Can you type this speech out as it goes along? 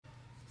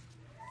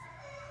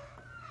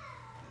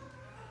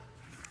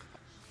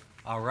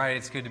All right,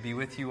 it's good to be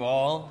with you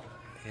all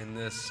in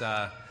this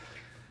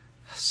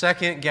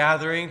second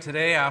gathering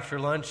today after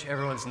lunch.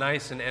 Everyone's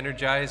nice and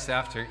energized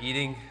after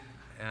eating,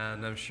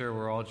 and I'm sure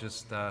we're all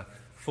just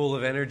full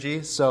of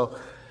energy. So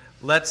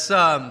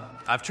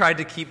I've tried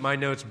to keep my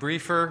notes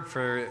briefer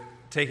for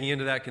taking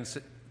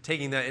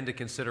that into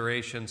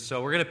consideration.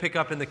 So we're going to pick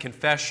up in the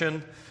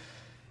confession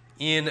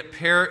in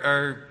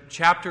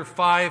chapter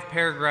 5,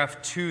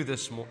 paragraph 2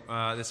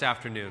 this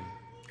afternoon.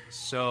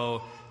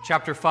 So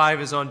chapter 5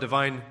 is on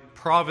divine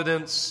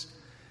providence,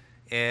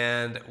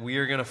 and we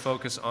are going to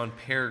focus on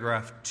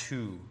paragraph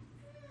 2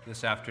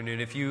 this afternoon.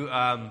 If you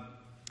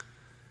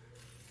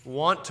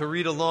want to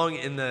read along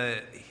in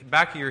the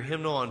back of your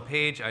hymnal on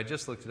page, I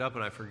just looked it up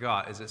and I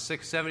forgot. Is it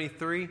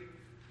 673? Yes.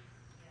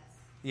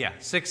 Yeah,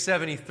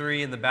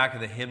 673 in the back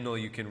of the hymnal.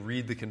 You can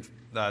read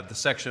the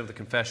section of the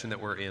confession that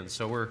we're in.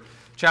 So we're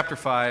chapter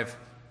 5,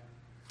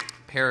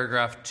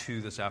 paragraph 2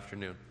 this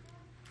afternoon.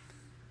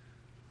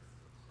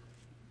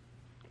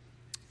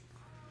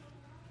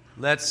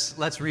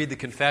 Let's read the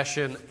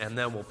confession, and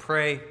then we'll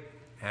pray,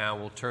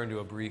 and we'll turn to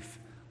a brief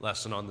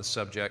lesson on the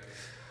subject.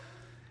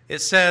 It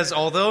says,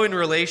 although in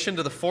relation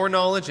to the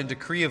foreknowledge and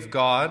decree of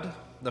God,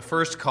 the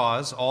first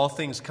cause, all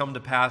things come to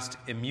pass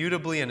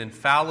immutably and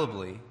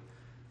infallibly,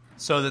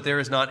 so that there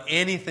is not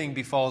anything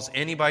befalls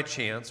any by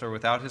chance or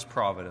without his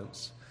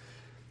providence,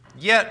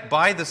 yet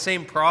by the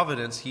same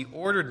providence he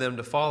ordered them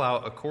to fall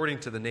out according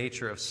to the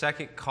nature of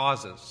second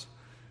causes,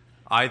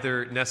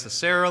 either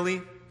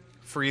necessarily,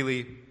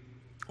 freely,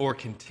 or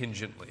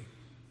contingently.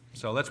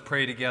 So let's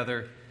pray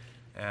together,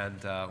 and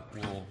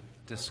we'll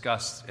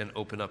discuss and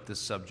open up this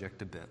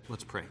subject a bit.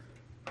 Let's pray.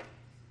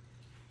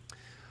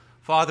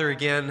 Father,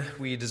 again,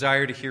 we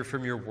desire to hear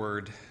from your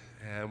word,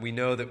 and we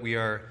know that we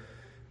are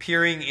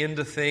peering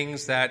into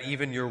things that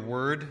even your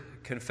word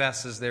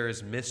confesses there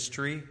is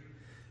mystery.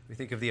 We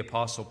think of the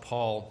Apostle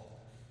Paul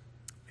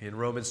in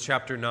Romans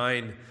chapter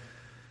 9,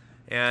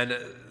 and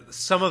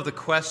some of the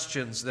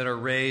questions that are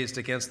raised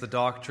against the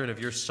doctrine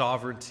of your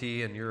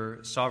sovereignty and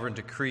your sovereign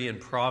decree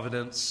and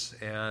providence,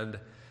 and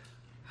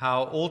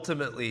how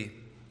ultimately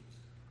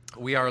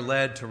we are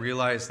led to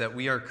realize that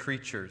we are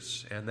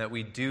creatures and that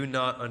we do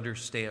not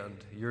understand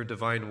your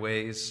divine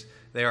ways.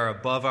 They are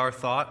above our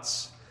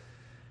thoughts.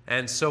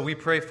 And so we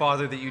pray,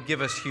 Father, that you give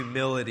us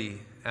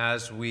humility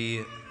as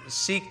we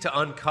seek to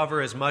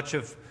uncover as much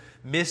of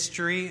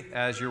mystery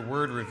as your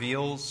word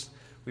reveals.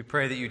 We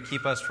pray that you'd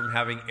keep us from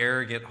having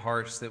arrogant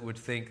hearts that would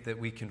think that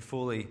we can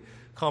fully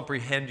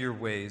comprehend your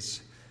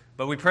ways.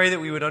 But we pray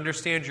that we would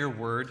understand your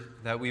word,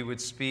 that we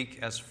would speak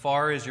as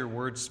far as your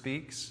word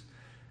speaks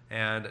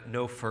and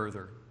no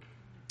further.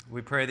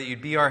 We pray that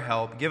you'd be our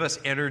help. Give us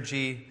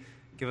energy,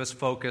 give us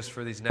focus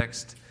for these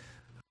next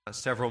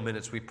several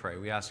minutes, we pray.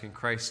 We ask in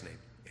Christ's name.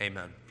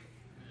 Amen.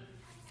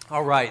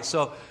 All right,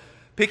 so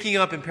picking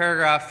up in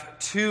paragraph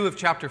 2 of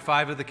chapter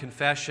 5 of the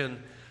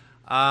confession,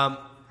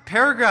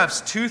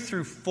 paragraphs 2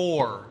 through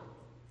 4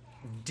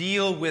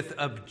 deal with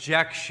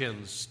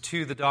objections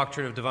to the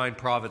doctrine of divine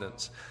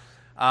providence.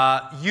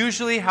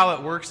 Usually how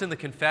it works in the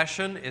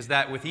confession is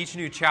that with each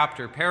new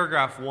chapter,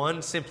 paragraph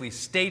 1 simply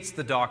states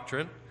the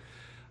doctrine,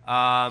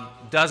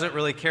 doesn't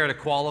really care to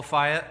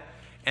qualify it,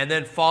 and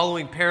then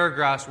following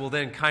paragraphs will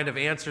then kind of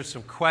answer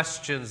some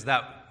questions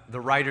that the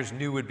writers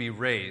knew would be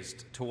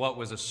raised to what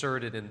was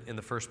asserted in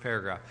the first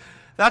paragraph.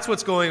 That's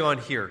what's going on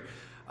here.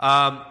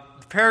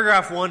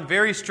 Paragraph 1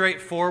 very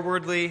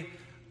straightforwardly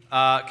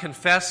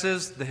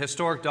confesses the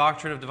historic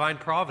doctrine of divine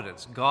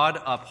providence.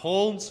 God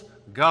upholds,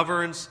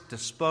 governs,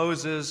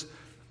 disposes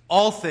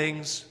all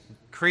things,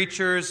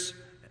 creatures,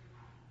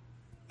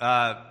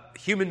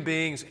 human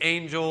beings,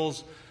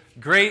 angels,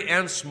 great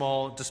and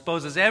small,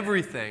 disposes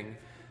everything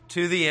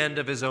to the end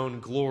of his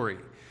own glory.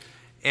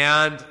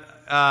 And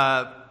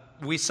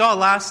we saw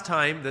last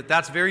time that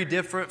that's very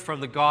different from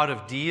the God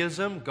of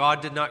deism.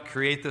 God did not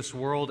create this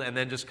world and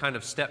then just kind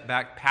of step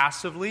back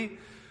passively,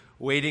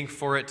 waiting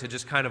for it to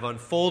just kind of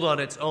unfold on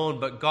its own,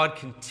 but God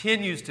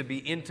continues to be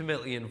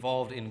intimately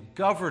involved in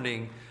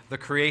governing the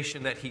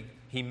creation that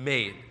he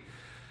made.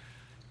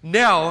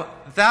 Now,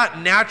 that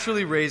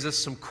naturally raises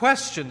some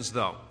questions,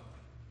 though.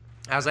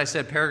 As I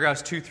said,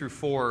 paragraphs 2 through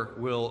 4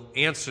 will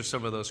answer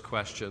some of those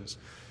questions.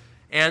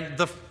 And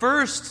the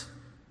first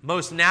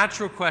most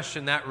natural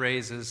question that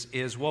raises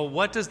is, well,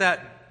 what does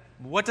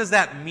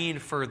that mean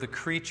for the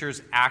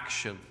creature's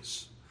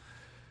actions?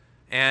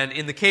 And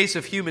in the case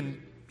of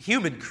human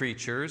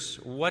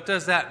creatures, what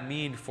does that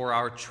mean for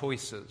our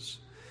choices?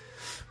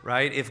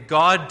 Right? If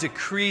God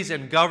decrees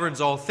and governs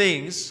all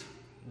things,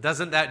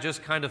 doesn't that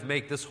just kind of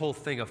make this whole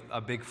thing a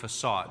big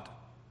facade?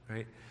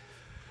 Right?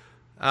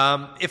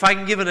 If I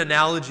can give an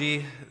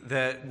analogy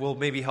that will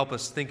maybe help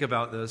us think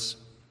about this.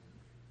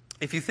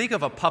 If you think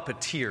of a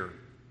puppeteer,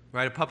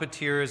 right? A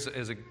puppeteer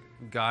is a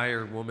guy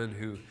or woman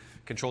who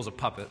controls a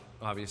puppet,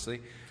 obviously.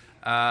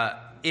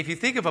 If you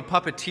think of a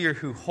puppeteer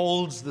who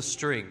holds the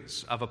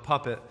strings of a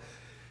puppet,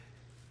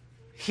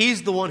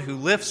 he's the one who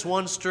lifts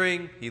one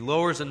string, he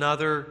lowers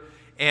another,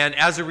 and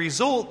as a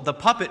result, the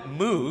puppet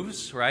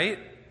moves, right?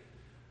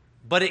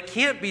 but it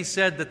can't be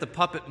said that the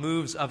puppet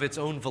moves of its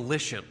own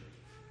volition,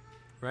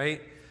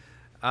 right?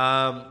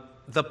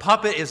 The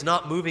puppet is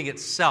not moving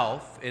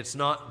itself. It's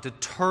not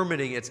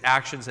determining its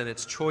actions and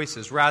its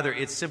choices. Rather,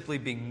 it's simply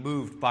being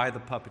moved by the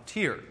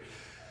puppeteer.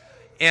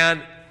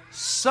 And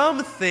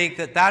some think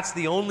that that's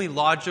the only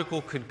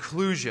logical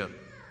conclusion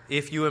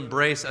if you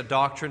embrace a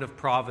doctrine of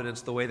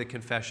providence the way the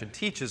confession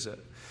teaches it.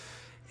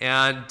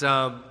 And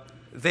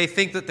they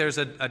think that there's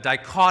a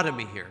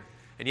dichotomy here,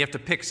 and you have to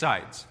pick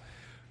sides.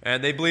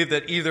 And they believe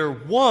that either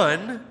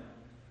one,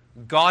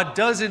 God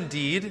does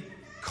indeed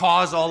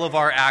cause all of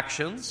our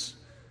actions,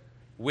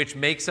 which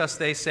makes us,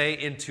 they say,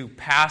 into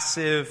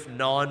passive,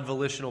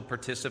 non-volitional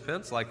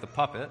participants, like the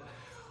puppet.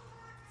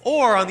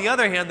 Or, on the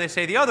other hand, they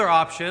say the other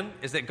option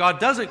is that God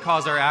doesn't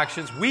cause our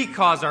actions, we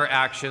cause our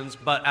actions,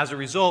 but as a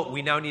result,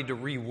 we now need to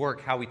rework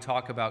how we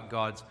talk about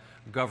God's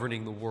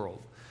governing the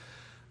world.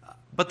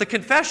 But the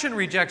confession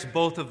rejects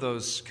both of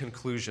those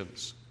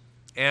conclusions.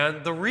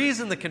 And the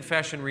reason the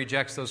confession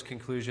rejects those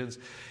conclusions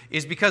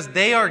is because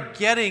they are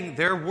getting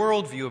their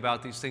worldview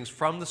about these things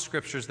from the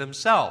Scriptures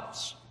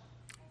themselves.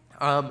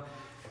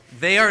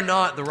 They are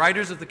not, the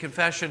writers of the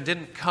confession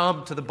didn't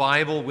come to the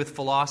Bible with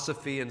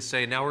philosophy and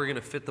say, now we're going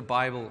to fit the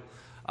Bible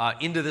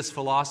into this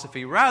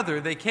philosophy. Rather,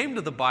 they came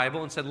to the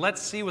Bible and said,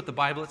 let's see what the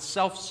Bible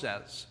itself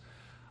says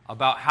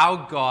about how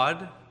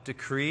God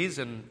decrees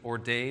and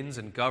ordains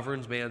and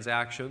governs man's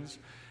actions,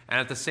 and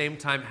at the same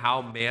time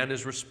how man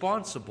is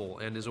responsible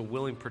and is a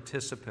willing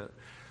participant.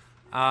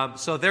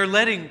 So they're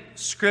letting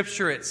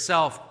Scripture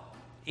itself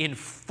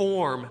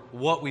inform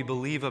what we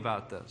believe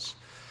about this.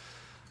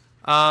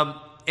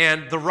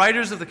 And the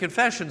writers of the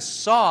confession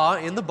saw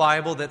in the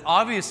Bible that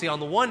obviously on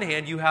the one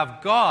hand you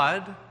have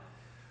God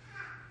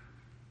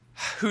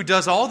who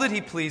does all that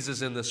He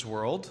pleases in this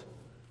world.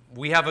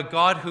 We have a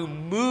God who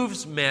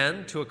moves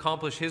men to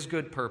accomplish His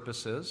good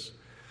purposes,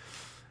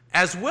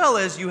 as well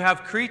as you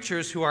have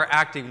creatures who are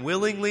acting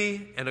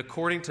willingly and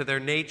according to their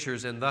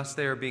natures, and thus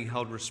they are being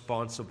held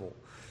responsible.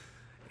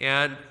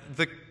 And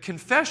the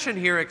confession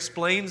here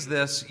explains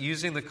this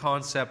using the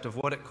concept of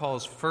what it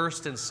calls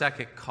first and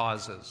second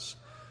causes.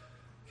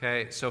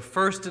 Okay, so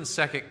first and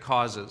second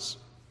causes.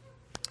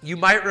 You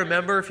might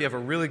remember, if you have a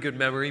really good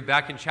memory,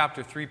 back in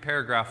chapter 3,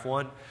 paragraph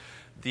 1,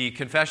 the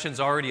confession's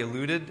already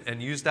alluded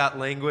and used that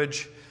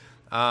language.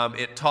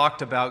 It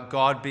talked about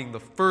God being the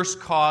first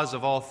cause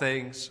of all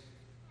things,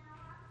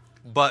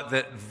 but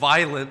that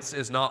violence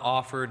is not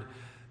offered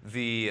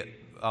the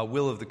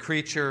will of the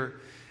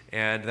creature,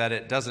 and that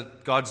it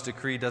doesn't, God's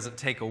decree doesn't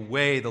take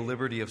away the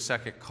liberty of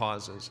second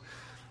causes.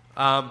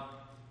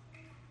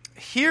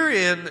 Here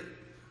in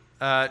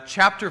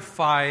chapter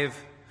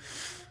 5,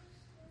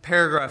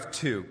 paragraph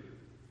 2,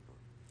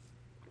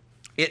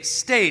 it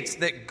states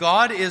that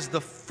God is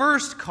the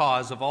first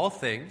cause of all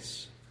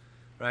things,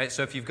 right?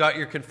 So if you've got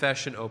your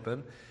confession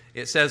open,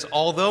 it says,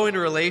 although in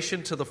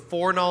relation to the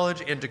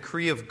foreknowledge and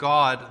decree of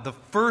God, the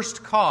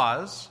first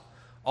cause,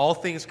 all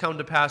things come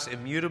to pass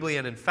immutably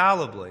and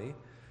infallibly,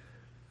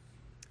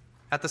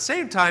 at the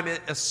same time,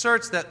 it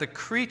asserts that the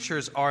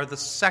creatures are the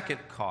second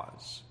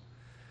cause.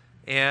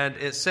 And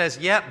it says,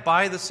 yet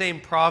by the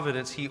same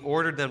providence he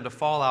ordered them to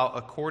fall out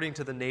according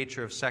to the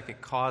nature of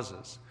second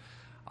causes,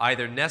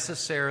 either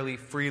necessarily,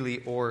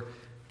 freely, or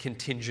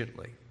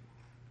contingently.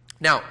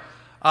 Now,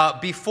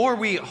 before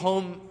we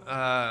home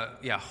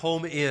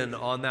in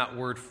on that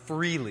word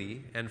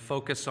freely and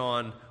focus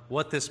on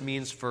what this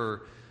means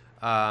for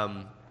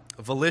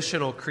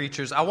volitional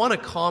creatures, I want to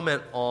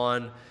comment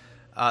on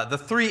the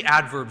three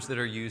adverbs that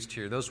are used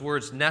here. Those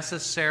words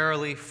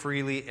necessarily,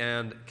 freely,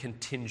 and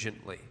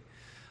contingently.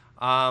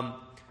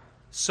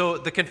 So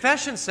the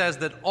confession says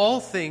that all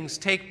things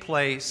take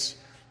place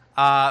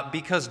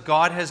because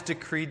God has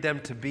decreed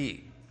them to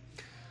be.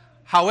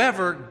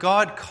 However,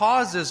 God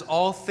causes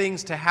all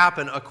things to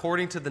happen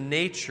according to the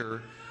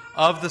nature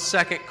of the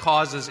second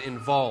causes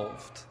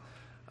involved.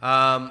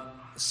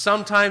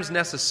 Sometimes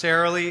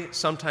necessarily,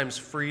 sometimes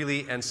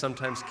freely, and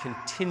sometimes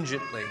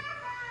contingently.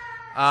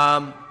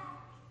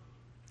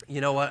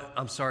 You know what?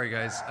 I'm sorry,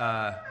 guys.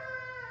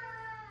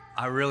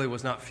 I really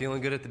was not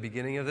feeling good at the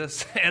beginning of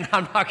this, and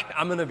I'm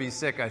going to be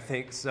sick, I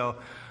think. So,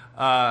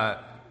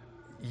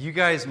 you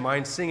guys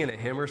mind singing a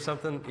hymn or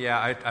something?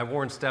 Yeah, I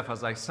warned Steph. I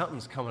was like,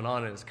 something's coming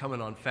on, and it's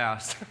coming on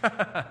fast.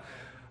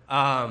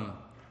 I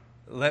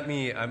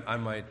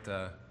might.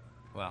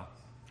 Well,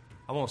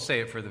 I won't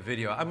say it for the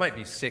video. I might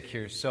be sick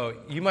here, so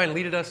you mind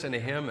leading us in a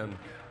hymn, and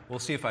we'll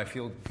see if I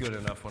feel good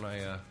enough when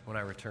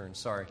I return.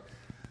 Sorry,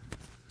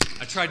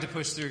 I tried to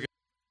push through.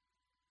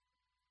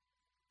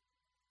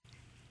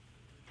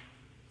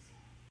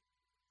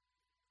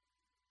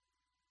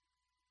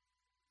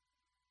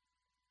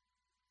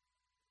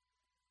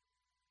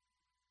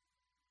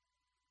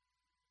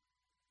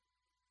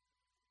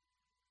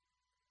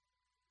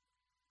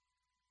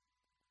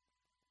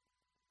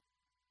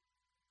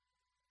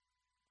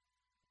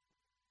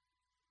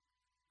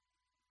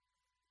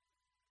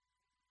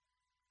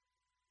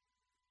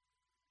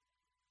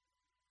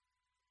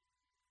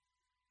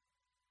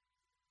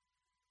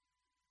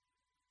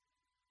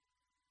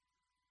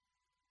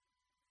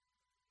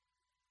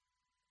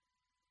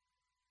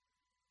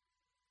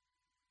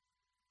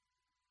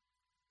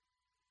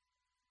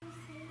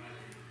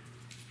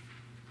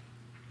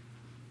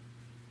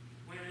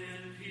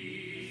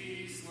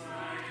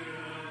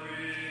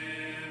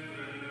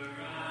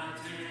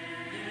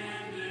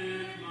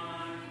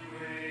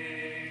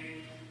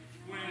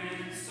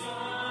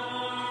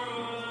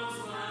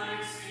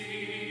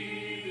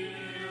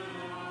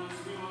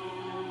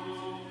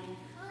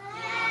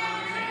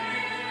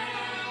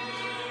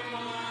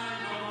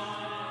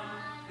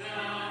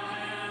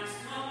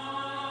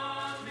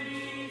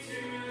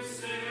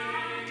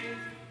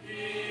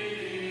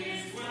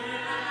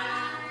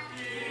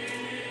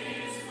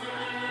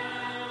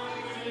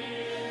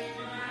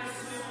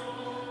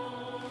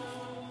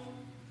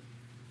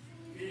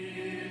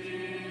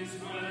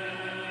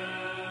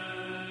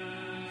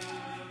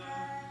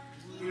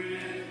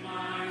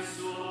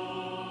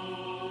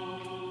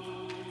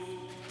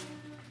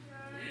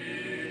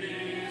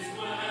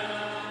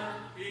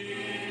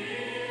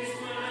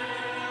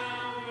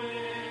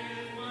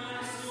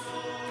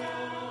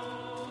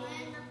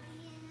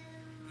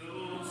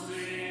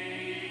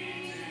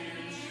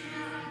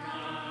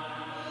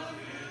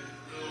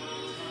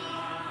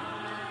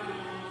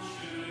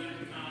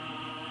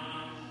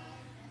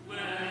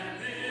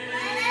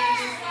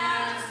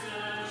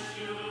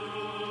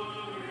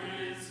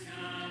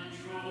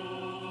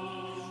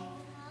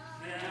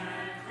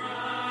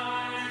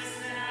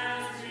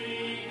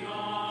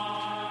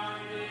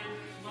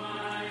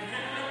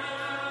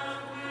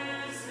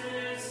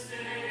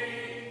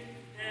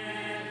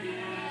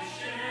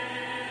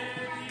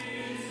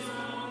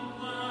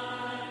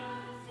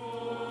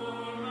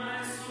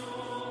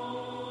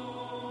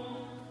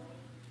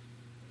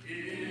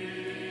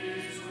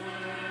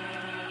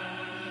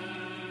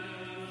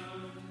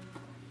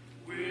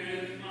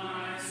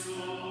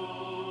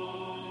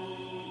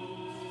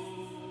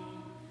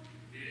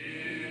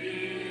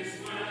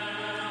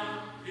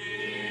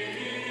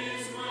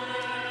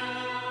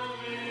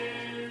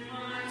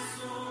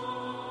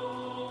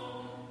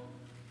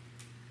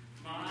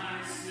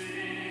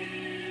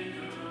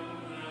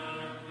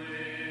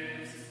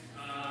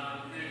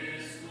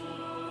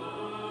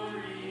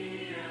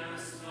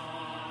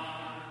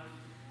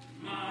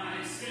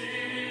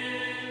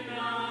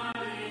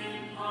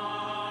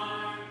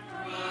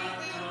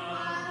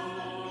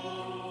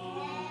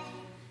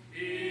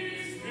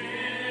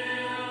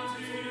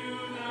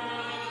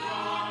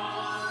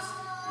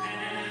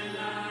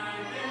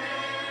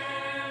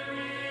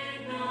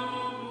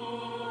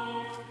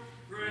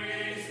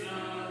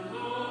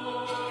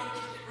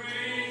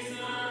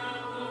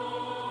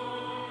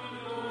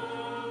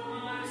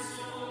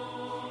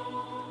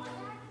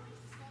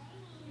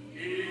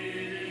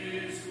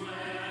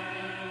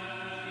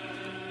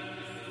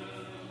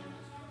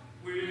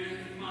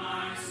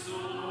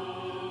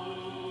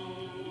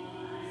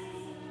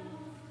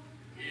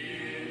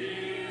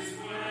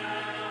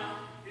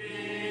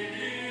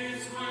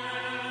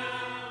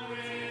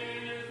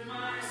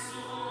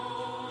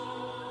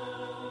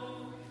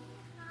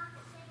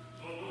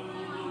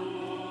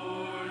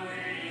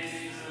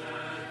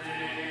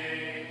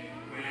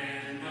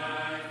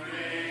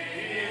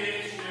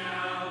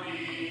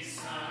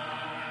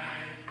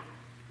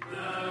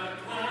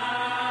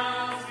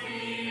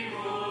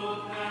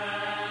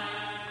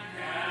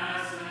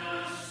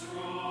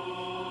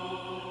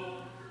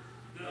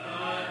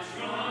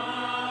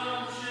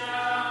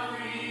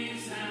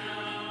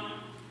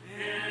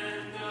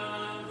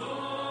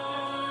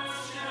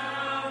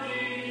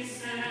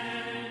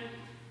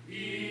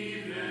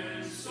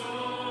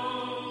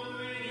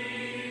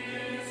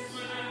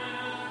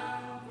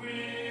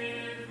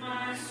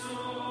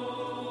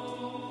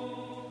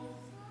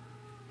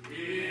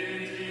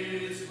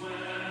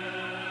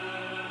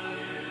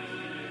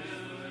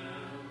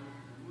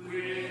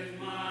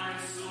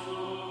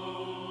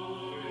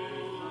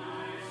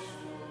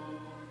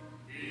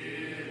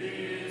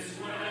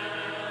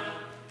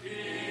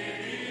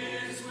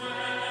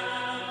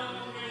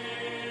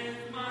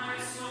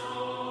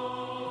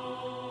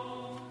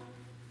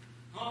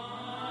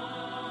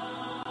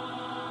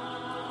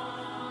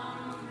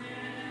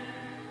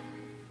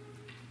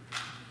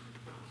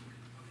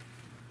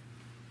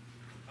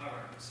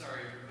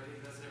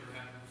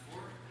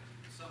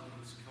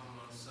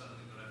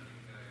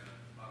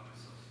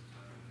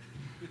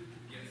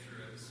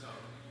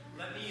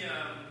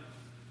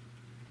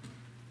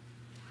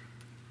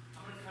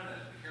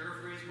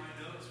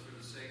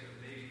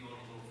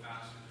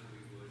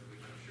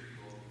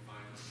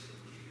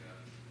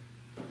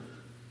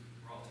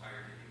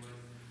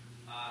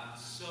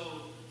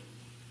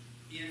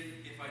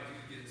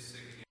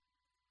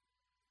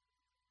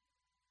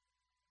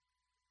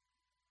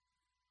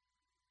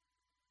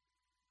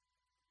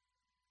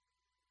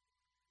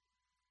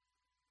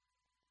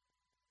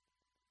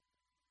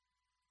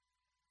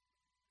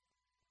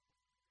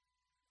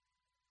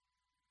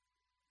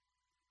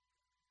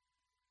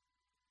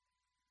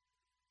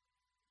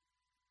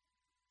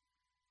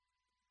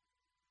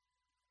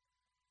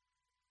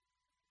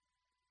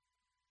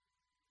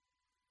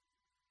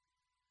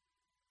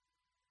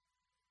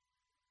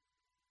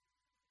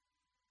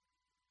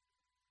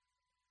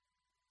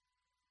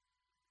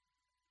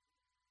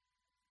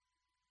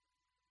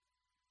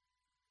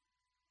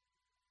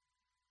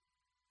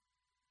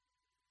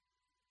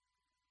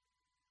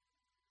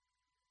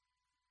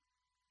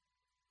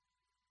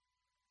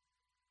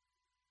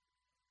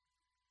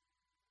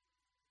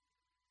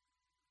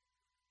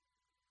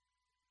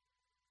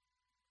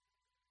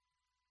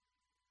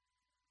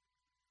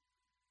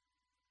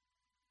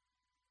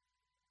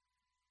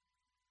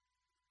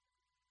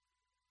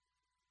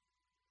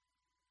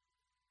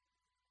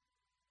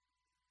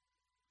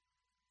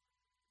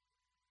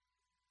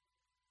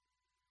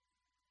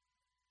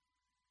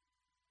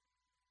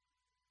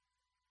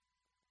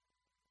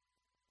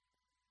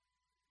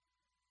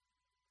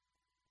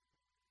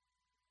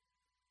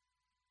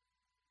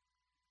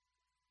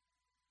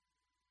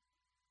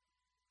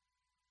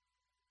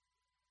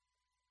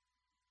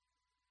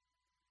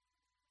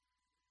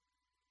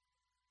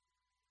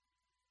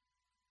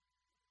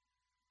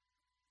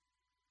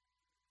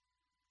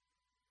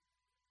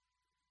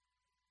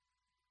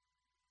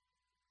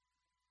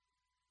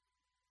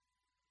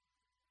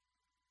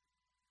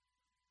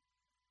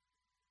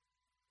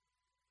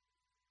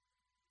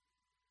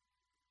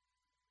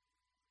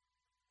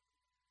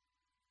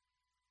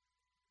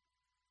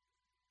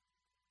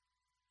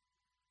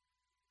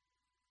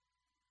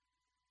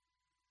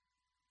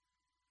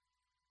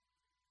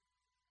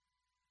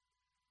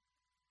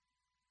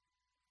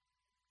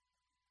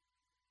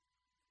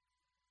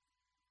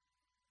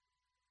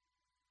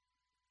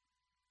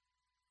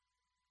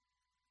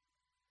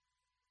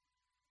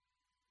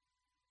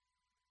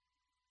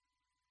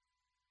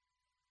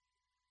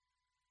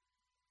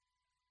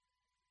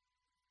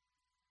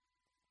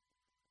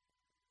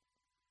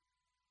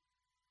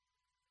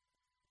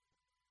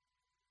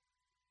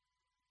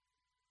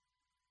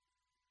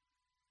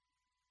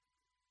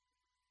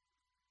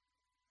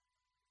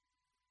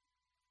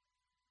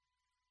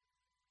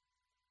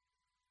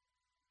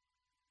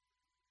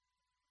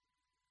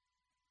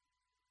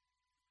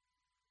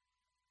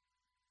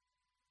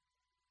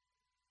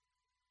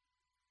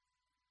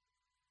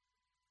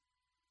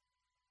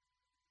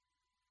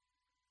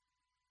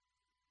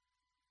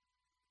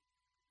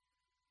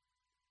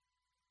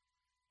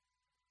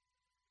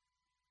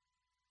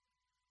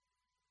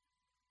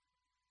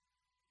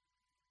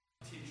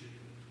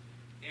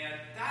 And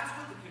that's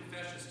what the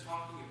confession is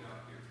talking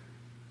about here.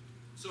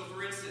 So, for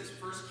instance,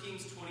 1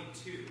 Kings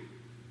 22,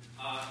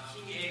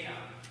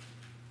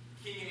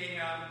 King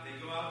Ahab, they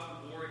go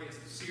out to war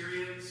against the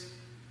Syrians.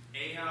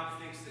 Ahab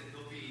thinks that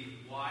he'll be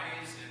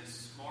wise and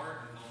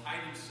smart and he'll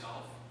hide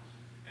himself.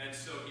 And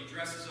so he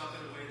dresses up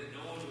in a way that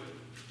no one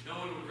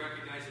would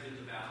recognize him in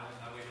the battle.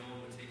 That way no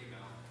one would take him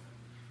out.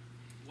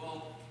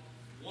 Well,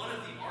 one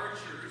of the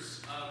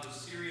archers of the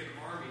Syrian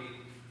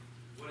army,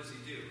 what does he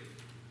do?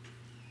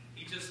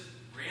 He just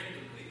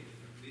randomly,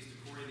 at least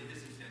according to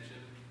his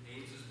intention,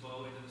 aims his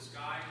bow into the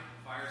sky,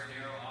 fires an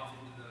arrow off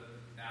into the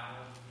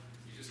battle.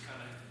 He's just kind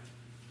of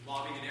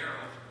lobbing an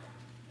arrow.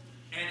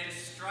 And it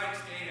strikes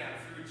Ahab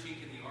through a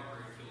chink in the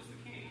armor and kills the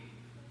king.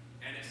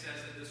 And it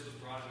says that this was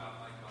brought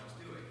about by God's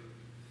doing.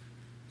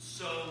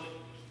 So,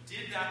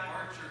 did that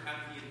archer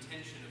have the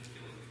intention of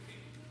killing the king?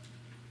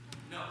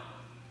 No.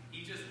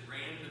 He just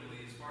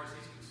randomly, as far as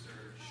he's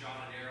concerned, shot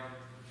an arrow.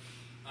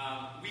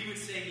 We would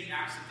say he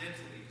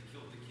accidentally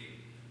killed the king.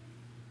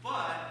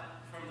 But,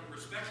 from the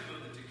perspective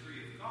of the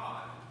decree of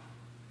God,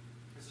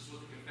 this is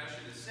what the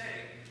confession is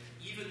saying,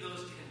 even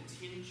those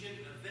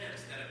contingent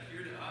events that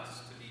appear to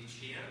us to be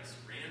chance,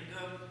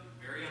 random,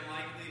 very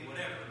unlikely,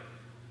 whatever,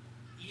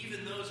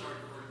 even those are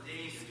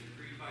ordained and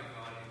decreed by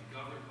God and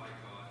governed by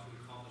God to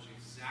accomplish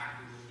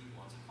exactly what he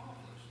wants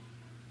accomplished.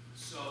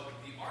 So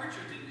the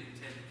archer didn't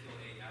intend to kill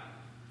Ahab,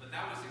 but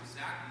that was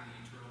exactly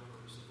the eternal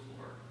purpose of the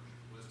Lord,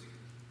 was to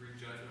bring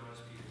judgment on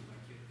his people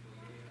by killing Ahab.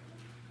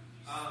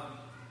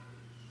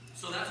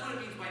 So that's what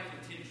it means by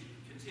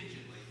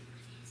contingently.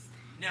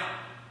 Now,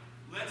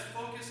 let's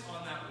focus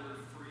on that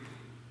word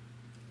freely.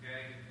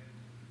 Okay?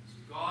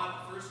 So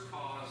God, first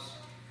causes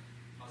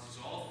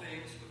all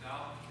things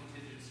without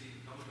contingency to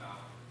come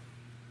about.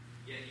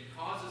 Yet he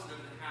causes them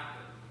to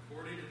happen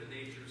according to the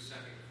nature of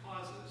second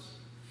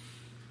causes.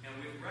 And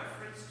with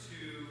reference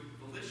to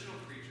volitional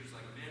creatures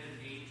like men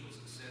and angels,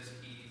 it says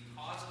he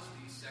causes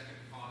these second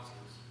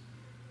causes,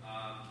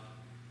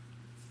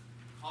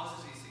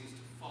 causes these things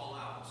to fall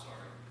out,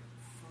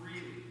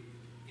 freely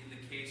in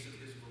the case of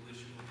his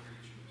volitional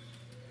creatures.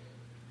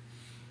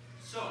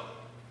 So,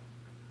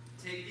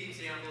 take the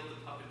example of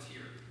the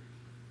puppeteer.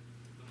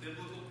 The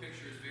biblical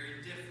picture is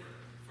very different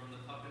from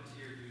the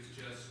puppeteer who's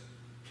just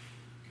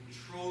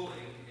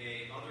controlling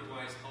a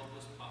otherwise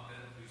helpless puppet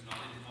who's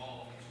not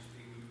involved, he's just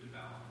being moved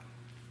about.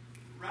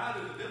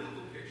 Rather, the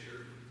biblical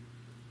picture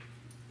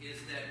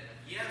is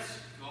that,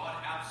 yes, God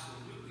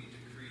absolutely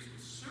decrees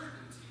with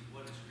certainty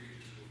what his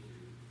creatures will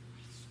do,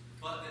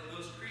 but that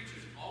those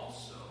creatures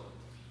also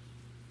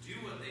do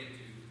what they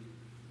do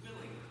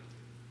willingly.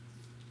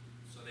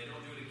 So they don't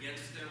do it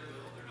against their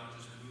will. They're not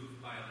just moved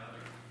by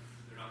another.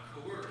 They're not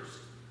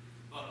coerced.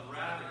 But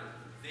rather,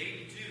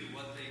 they do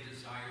what they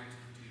desire to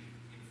do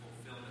in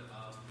fulfillment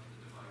of the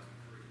divine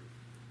decree.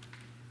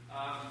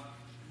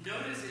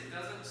 Notice it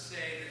doesn't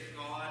say that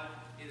God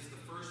is the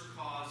first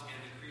cause and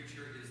the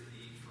creature is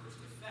the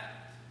first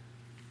effect.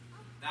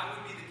 That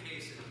would be the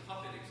case in the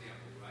puppet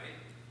example, right?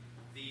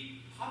 The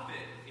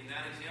puppet in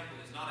that example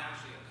is not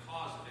actually a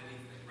cause of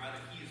anything. Rather,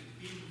 he is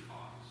being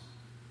caused.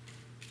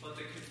 But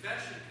the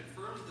confession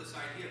confirms this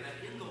idea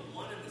that in the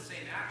one and the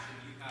same action,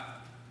 you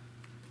have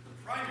the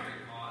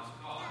primary cause,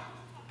 God,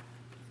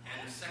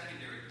 and the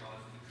secondary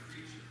cause, the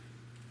creature.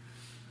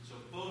 So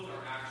both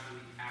are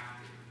actually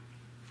active.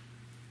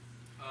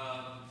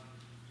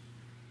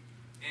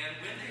 And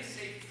when they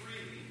say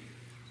freely,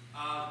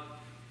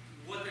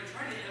 what they're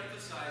trying to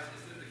emphasize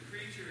is that the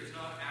creature is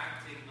not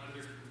acting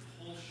under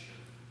compulsion,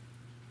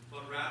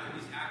 but rather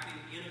he's acting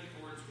in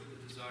accordance with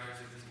the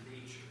desires of his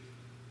nature.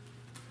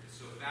 And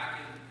so back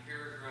in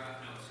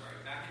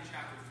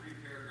chapter 3,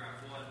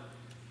 paragraph 1,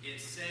 it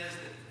says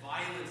that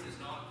violence is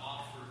not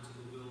offered to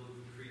the will of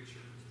the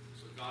creature.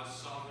 So God's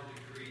sovereign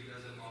decree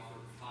doesn't offer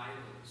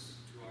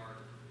violence to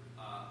our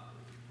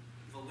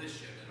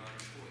volition and our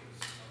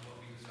choice of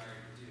what we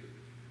desire to do.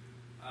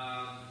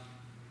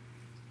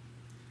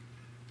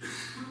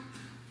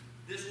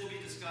 This will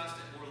be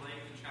discussed at more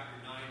length in chapter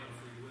 9 on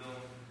free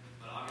will,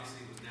 but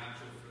obviously it was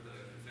natural for the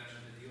confession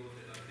to deal with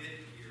it a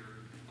bit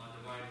here on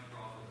divine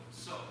providence.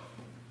 So,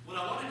 what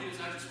I want to do is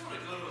I just want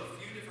to go to a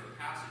few different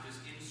passages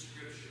in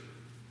Scripture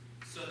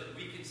so that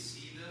we can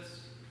see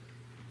this.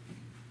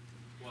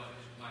 What?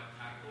 My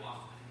pack go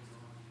off?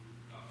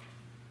 Oh.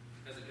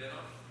 Has it been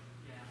off?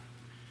 Yeah.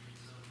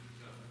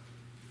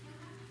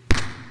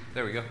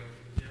 There we go.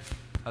 Yeah.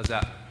 How's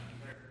that?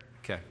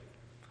 Okay.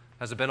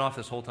 Has it been off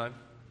this whole time?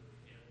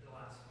 Yeah, the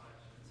last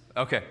 5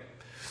 minutes. Okay.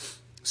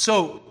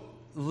 So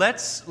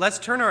let's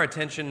turn our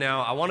attention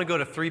now. I want to go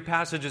to 3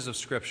 passages of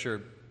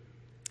Scripture.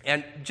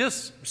 And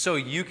just so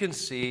you can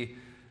see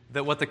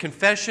that what the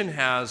confession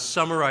has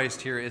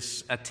summarized here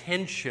is a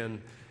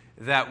tension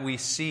that we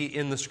see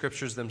in the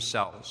Scriptures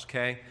themselves,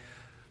 okay?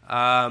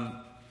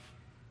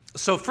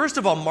 So first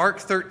of all,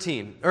 Mark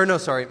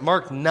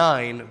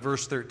 9,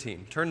 verse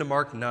 13. Turn to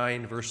Mark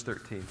 9, verse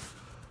 13.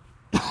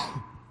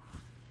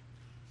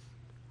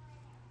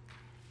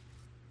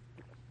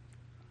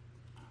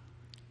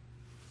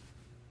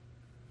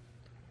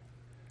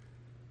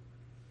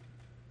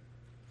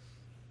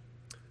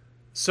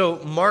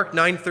 So Mark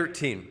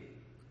 9:13.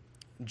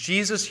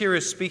 Jesus here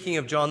is speaking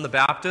of John the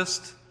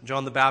Baptist.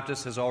 John the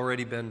Baptist has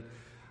already been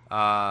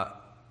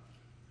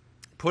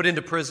put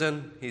into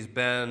prison. He's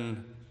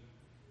been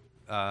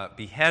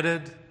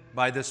beheaded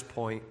by this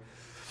point.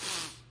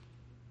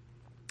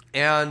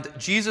 And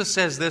Jesus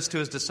says this to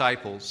his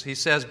disciples. He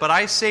says, "But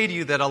I say to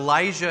you that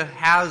Elijah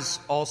has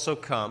also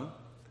come,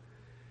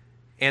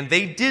 and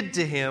they did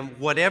to him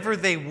whatever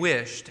they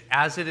wished,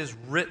 as it is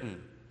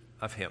written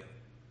of him."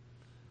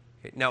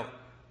 Okay, now,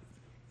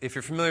 if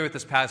you're familiar with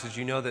this passage,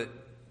 you know that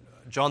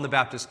John the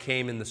Baptist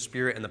came in the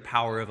spirit and the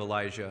power of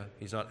Elijah.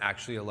 He's not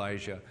actually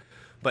Elijah.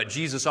 But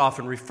Jesus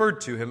often referred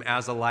to him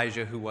as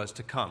Elijah who was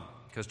to come,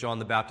 because John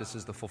the Baptist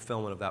is the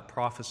fulfillment of that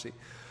prophecy.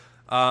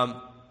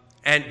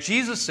 And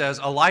Jesus says,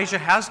 Elijah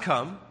has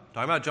come,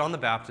 talking about John the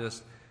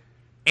Baptist,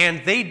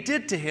 and they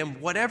did to him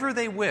whatever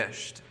they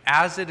wished,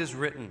 as it is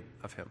written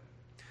of him.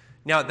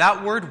 Now,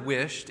 that word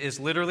wished is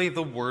literally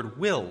the word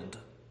willed.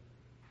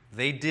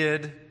 They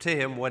did to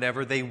him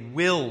whatever they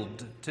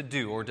willed to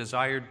do or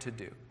desired to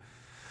do.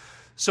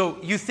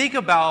 So you think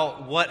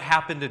about what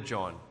happened to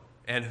John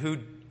and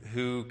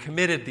who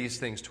committed these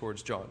things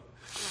towards John.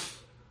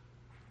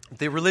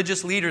 The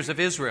religious leaders of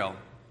Israel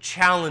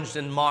challenged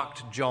and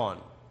mocked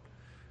John.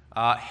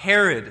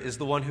 Herod is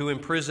the one who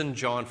imprisoned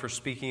John for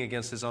speaking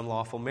against his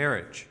unlawful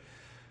marriage.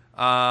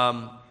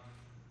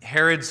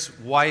 Herod's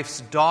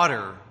wife's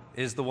daughter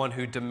is the one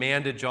who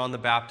demanded John the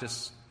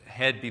Baptist's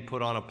head be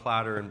put on a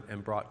platter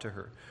and brought to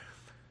her.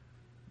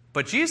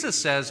 But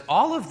Jesus says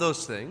all of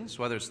those things,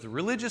 whether it's the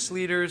religious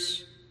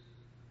leaders,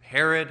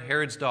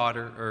 Herod's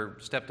daughter or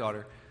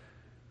stepdaughter,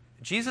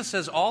 Jesus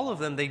says all of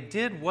them, they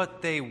did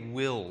what they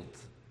willed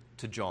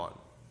to John,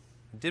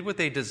 did what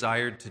they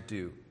desired to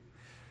do.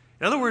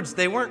 In other words,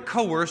 they weren't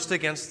coerced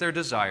against their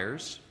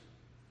desires.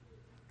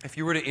 If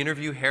you were to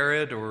interview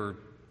Herod or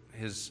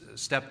his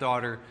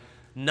stepdaughter,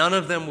 none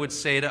of them would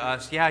say to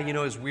us, yeah, you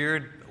know, it's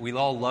weird. We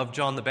all love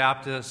John the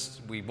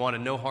Baptist. We wanted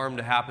no harm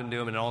to happen to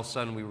him. And all of a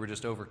sudden we were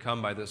just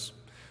overcome by this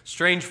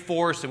strange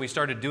force and we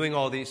started doing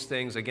all these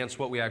things against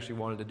what we actually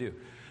wanted to do.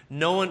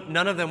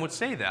 None of them would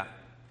say that.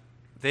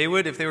 They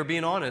would, if they were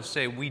being honest,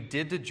 say, we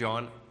did to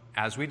John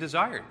as we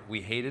desired.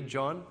 We hated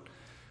John.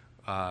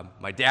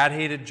 My dad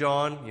hated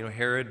John,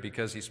 Herod,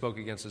 because he spoke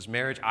against his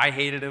marriage. I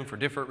hated him for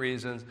different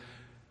reasons.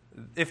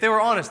 If they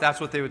were honest, that's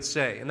what they would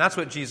say. And that's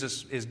what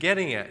Jesus is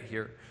getting at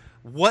here.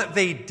 What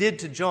they did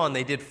to John,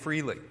 they did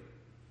freely.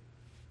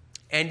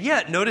 And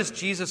yet, notice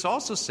Jesus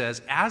also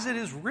says, as it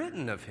is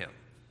written of him.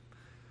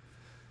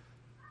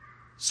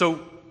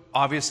 So,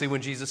 obviously,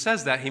 when Jesus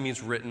says that, he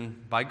means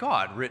written by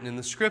God, written in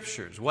the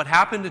Scriptures. What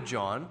happened to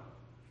John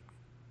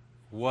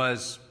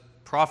was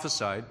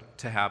prophesied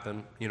to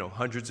happen,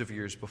 hundreds of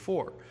years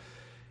before.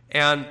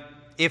 And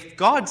if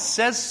God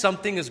says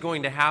something is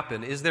going to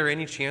happen, is there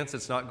any chance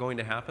it's not going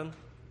to happen?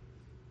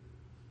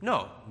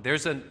 No.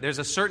 There's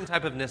a certain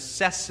type of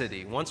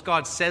necessity. Once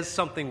God says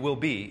something will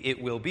be,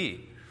 it will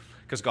be,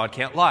 because God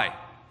can't lie.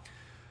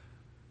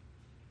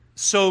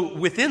 So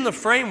within the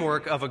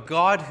framework of a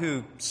God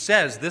who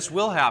says this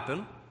will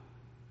happen,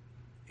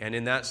 and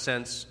in that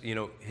sense,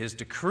 his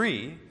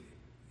decree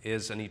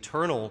is an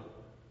eternal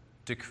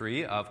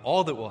decree of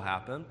all that will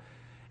happen,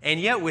 and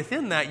yet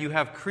within that you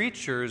have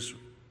creatures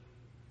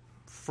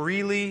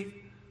freely,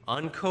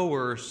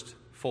 uncoerced,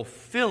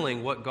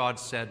 fulfilling what God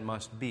said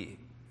must be,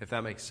 if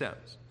that makes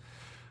sense.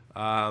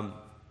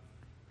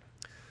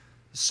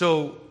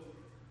 So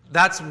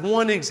that's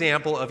one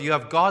example of you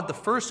have God the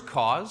first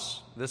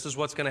cause. This is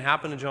what's going to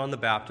happen to John the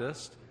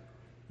Baptist.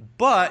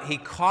 But he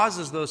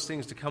causes those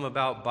things to come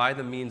about by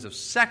the means of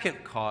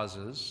second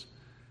causes,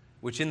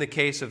 which in the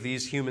case of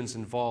these humans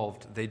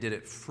involved, they did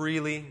it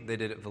freely, they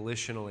did it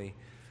volitionally,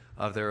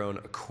 of their own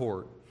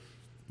accord.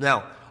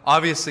 Now,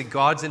 obviously,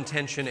 God's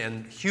intention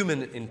and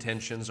human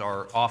intentions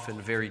are often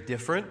very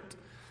different.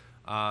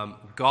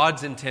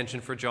 God's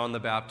intention for John the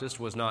Baptist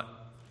was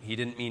not, he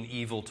didn't mean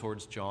evil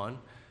towards John,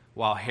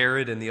 while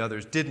Herod and the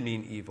others did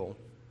mean evil.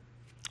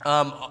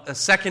 A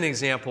second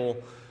example,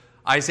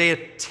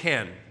 Isaiah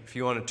 10. If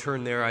you want to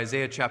turn there,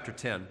 Isaiah chapter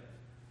 10.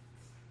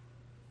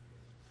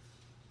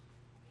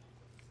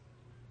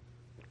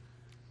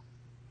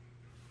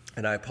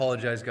 And I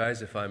apologize,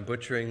 guys, if I'm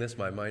butchering this.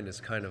 My mind is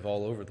kind of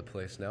all over the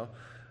place now.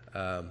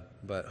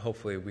 But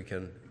hopefully we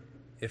can,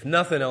 if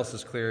nothing else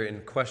is clear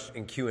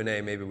in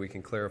Q&A, maybe we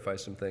can clarify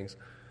some things.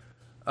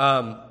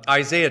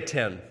 Isaiah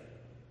 10.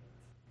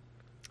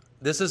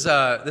 This is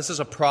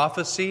a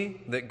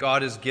prophecy that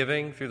God is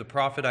giving through the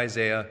prophet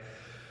Isaiah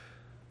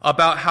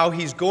about how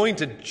he's going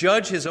to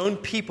judge his own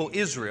people,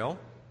 Israel,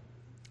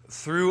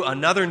 through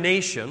another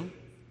nation,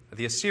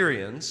 the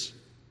Assyrians,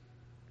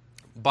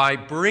 by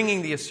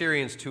bringing the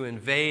Assyrians to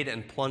invade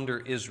and plunder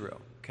Israel.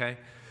 Okay?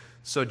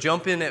 So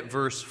jump in at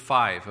verse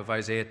 5 of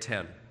Isaiah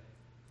 10.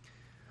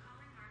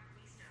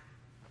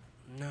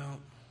 No.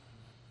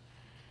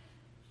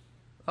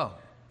 Oh.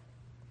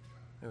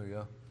 There we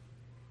go.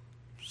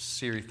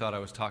 Siri thought I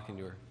was talking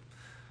to her.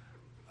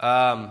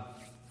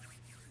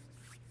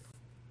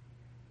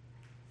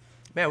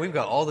 Man, we've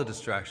got all the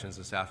distractions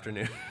this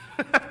afternoon.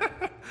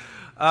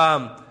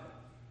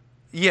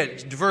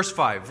 Verse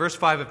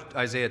 5 of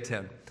Isaiah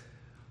 10.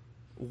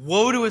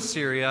 Woe to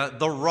Assyria,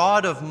 the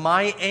rod of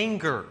my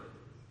anger.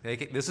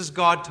 Okay, this is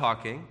God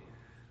talking.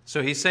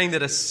 So he's saying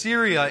that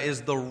Assyria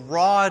is the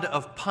rod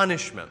of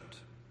punishment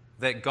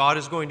that God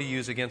is going to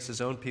use against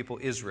his own people,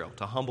 Israel,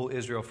 to humble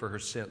Israel for her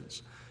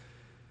sins.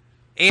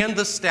 And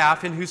the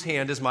staff in whose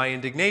hand is my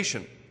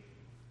indignation.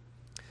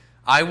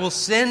 I will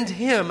send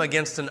him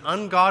against an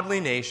ungodly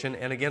nation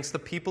and against the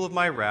people of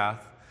my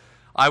wrath.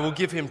 I will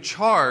give him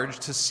charge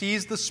to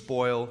seize the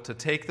spoil, to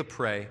take the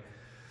prey,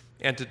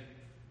 and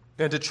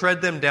to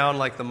tread them down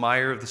like the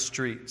mire of the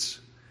streets.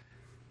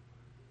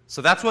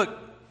 So that's what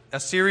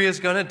Assyria is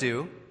going to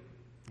do.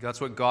 That's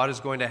what God is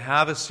going to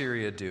have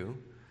Assyria do.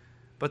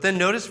 But then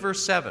notice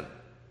verse 7.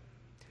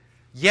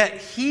 Yet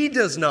he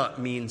does not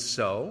mean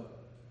so,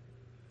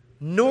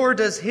 nor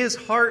does his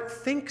heart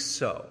think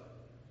so.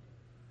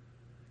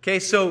 Okay,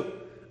 so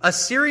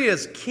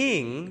Assyria's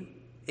king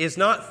is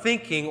not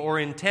thinking or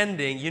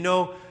intending,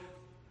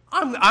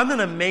 I'm going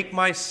to make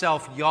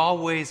myself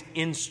Yahweh's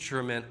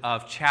instrument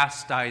of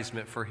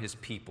chastisement for his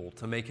people,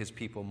 to make his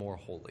people more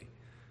holy.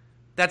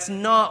 That's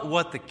not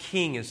what the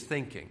king is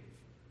thinking.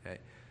 Okay?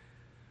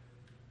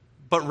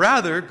 But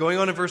rather, going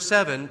on to verse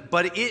 7,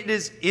 but it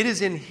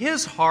is in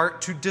his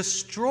heart to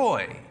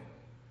destroy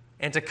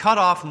and to cut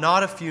off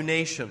not a few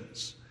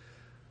nations.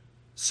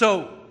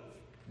 So,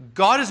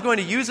 God is going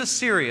to use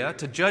Assyria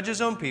to judge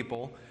his own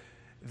people.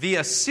 The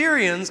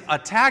Assyrians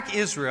attack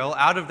Israel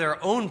out of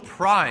their own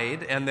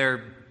pride and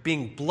their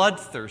being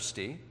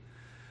bloodthirsty.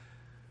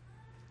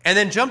 And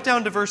then jump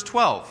down to verse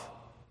 12.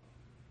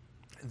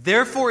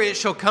 Therefore it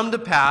shall come to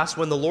pass,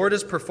 when the Lord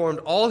has performed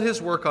all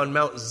his work on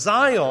Mount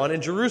Zion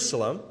in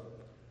Jerusalem,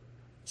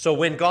 so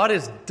when God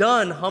is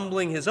done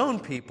humbling his own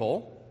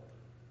people,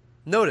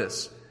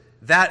 notice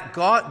that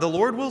the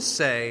Lord will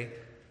say,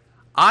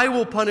 I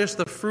will punish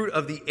the fruit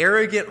of the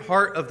arrogant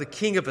heart of the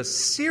king of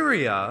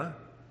Assyria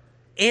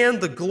and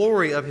the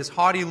glory of his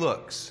haughty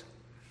looks.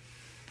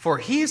 For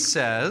he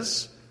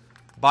says,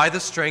 by the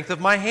strength of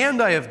my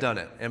hand I have done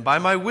it, and by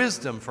my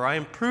wisdom, for I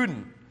am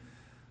prudent.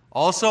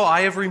 Also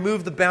I have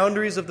removed the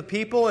boundaries of the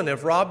people and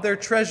have robbed their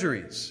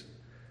treasuries.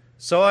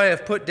 So I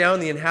have put down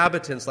the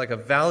inhabitants like a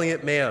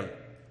valiant man.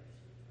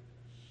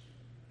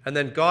 And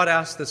then God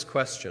asks this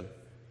question.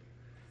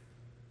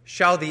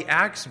 Shall the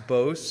axe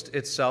boast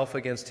itself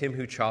against him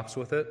who chops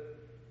with it?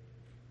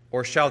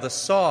 Or shall the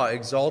saw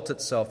exalt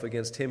itself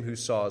against him who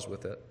saws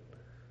with it?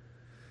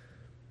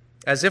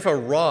 As if a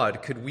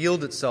rod could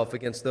wield itself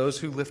against those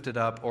who lift it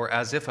up, or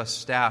as if a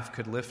staff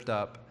could lift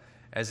up,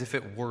 as if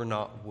it were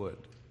not wood.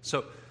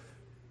 So,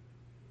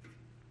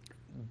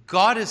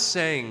 God is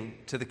saying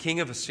to the king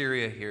of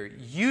Assyria here,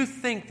 you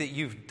think that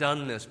you've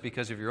done this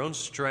because of your own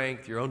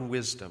strength, your own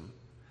wisdom.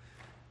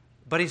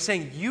 But he's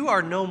saying, you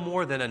are no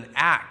more than an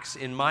axe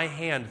in my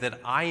hand that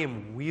I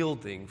am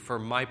wielding for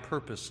my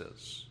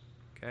purposes.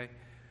 Okay?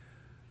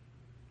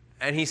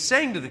 And he's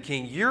saying to the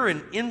king, you're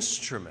an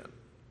instrument.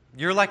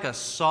 You're like a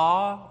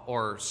saw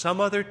or some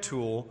other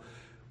tool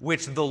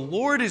which the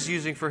Lord is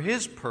using for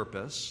his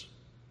purpose.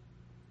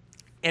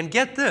 And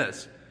get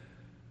this,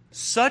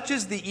 such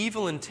is the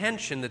evil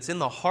intention that's in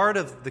the heart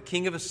of the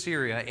king of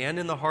Assyria and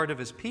in the heart of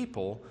his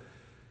people,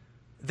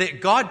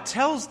 that God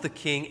tells the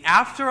king,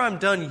 after I'm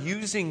done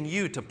using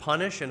you to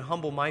punish and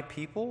humble my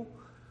people,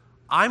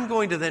 I'm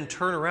going to then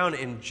turn around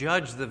and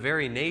judge the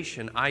very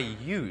nation I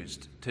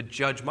used to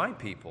judge my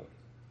people.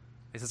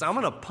 He says, I'm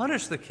going to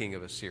punish the king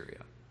of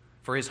Assyria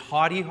for his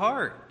haughty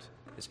heart,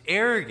 his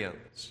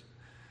arrogance.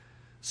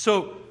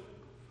 So,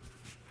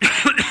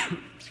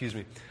 excuse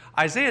me,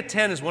 Isaiah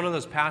 10 is one of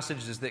those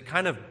passages that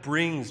kind of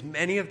brings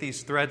many of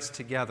these threads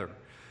together.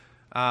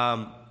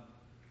 For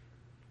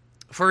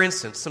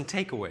instance, some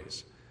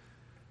takeaways.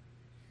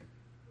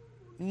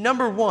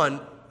 Number one,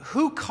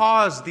 who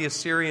caused the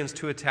Assyrians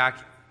to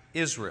attack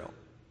Israel?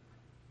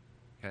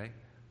 Okay,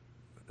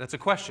 that's a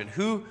question.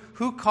 Who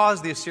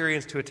caused the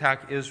Assyrians to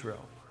attack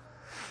Israel?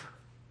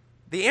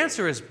 The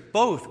answer is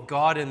both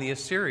God and the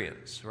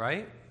Assyrians,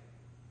 right?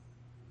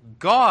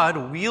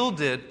 God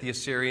wielded the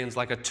Assyrians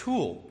like a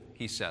tool,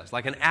 he says,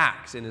 like an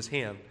axe in his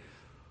hand.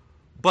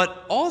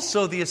 But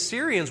also the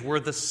Assyrians were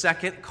the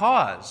second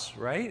cause,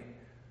 right?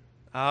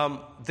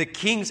 The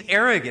king's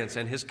arrogance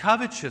and his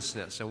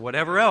covetousness and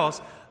whatever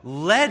else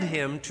led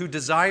him to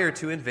desire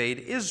to invade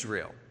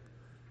Israel.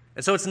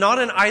 And so it's not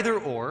an either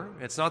or.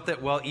 It's not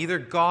that, well, either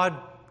God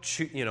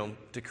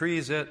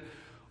decrees it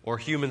or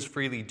humans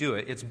freely do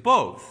it. It's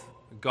both.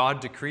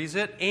 God decrees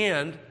it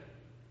and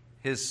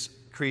his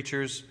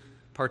creatures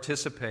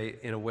participate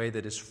in a way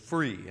that is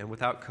free and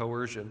without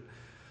coercion.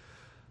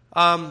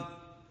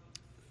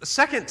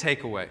 Second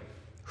takeaway,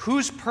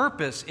 whose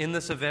purpose in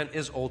this event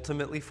is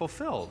ultimately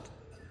fulfilled?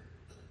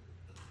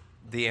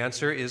 The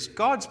answer is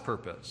God's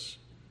purpose,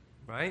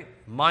 right?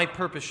 My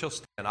purpose shall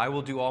stand. I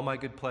will do all my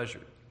good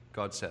pleasure,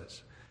 God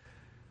says.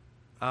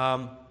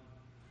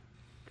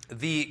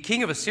 The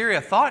king of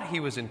Assyria thought he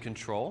was in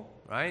control,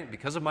 right?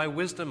 Because of my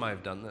wisdom,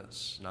 I've done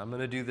this, and I'm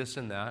going to do this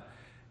and that.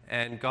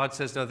 And God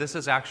says, no, this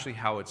is actually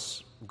how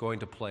it's going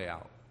to play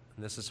out.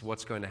 And this is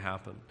what's going to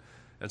happen.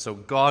 And so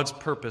God's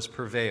purpose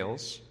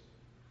prevails.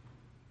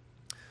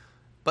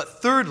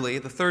 But thirdly,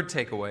 the third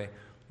takeaway,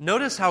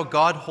 notice how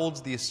God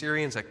holds the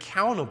Assyrians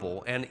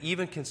accountable and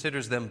even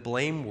considers them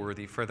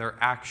blameworthy for their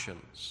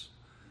actions.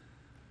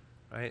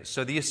 Right?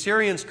 So the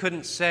Assyrians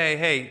couldn't say,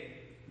 hey,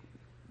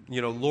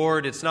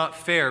 Lord, it's not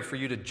fair for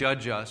you to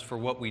judge us for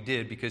what we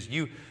did because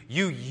you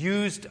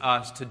used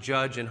us to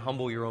judge and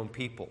humble your own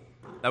people.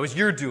 That was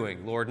your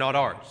doing, Lord, not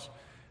ours.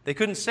 They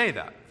couldn't say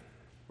that.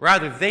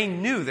 Rather, they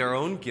knew their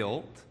own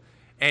guilt,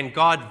 and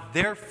God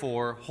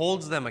therefore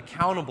holds them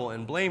accountable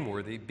and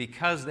blameworthy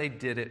because they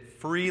did it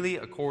freely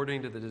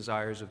according to the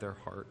desires of their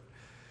heart.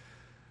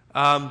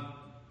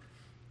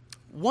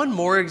 One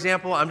more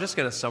example. I'm just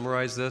going to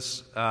summarize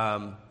this,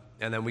 and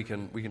then we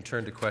can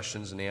turn to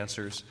questions and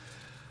answers.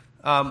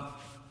 I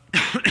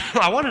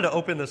wanted to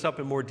open this up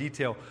in more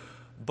detail,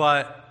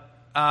 but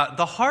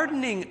the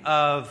hardening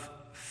of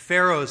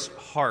Pharaoh's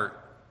heart,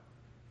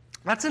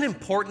 that's an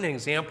important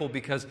example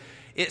because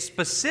it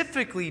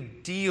specifically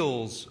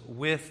deals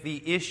with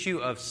the issue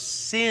of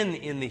sin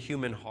in the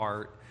human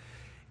heart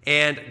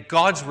and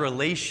God's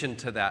relation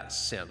to that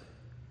sin,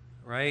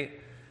 right?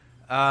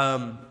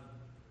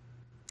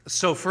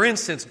 So, for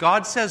instance,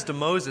 God says to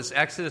Moses,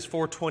 Exodus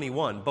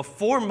 4:21,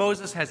 before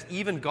Moses has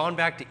even gone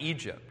back to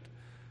Egypt,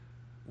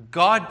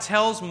 God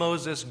tells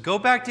Moses, go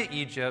back to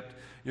Egypt.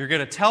 You're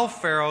going to tell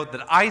Pharaoh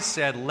that I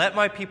said, let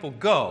my people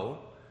go.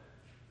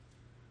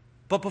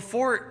 But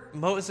before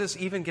Moses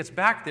even gets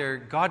back there,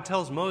 God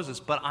tells Moses,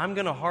 but I'm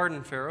going to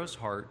harden Pharaoh's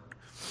heart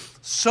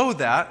so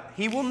that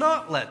he will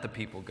not let the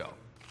people go.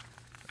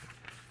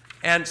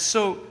 And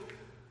so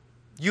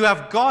you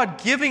have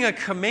God giving a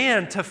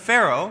command to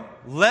Pharaoh,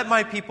 let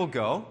my people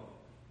go.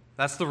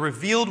 That's the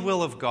revealed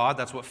will of God.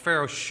 That's what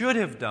Pharaoh should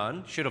have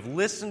done, should have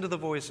listened to the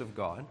voice of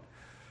God.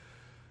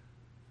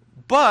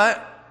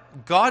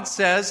 But God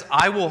says,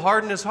 I will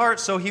harden his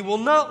heart so he will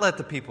not let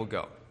the people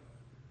go.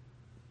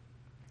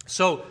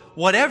 So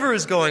whatever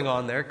is going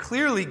on there,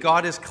 clearly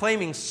God is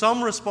claiming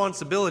some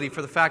responsibility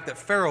for the fact that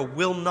Pharaoh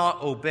will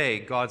not obey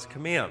God's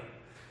command.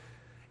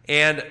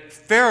 And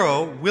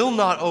Pharaoh will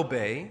not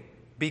obey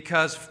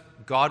because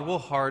God will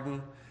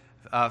harden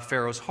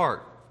Pharaoh's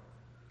heart.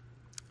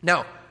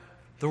 Now,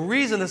 the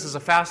reason this is a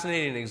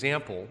fascinating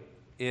example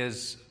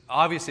is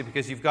obviously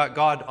because you've got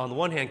God on the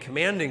one hand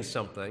commanding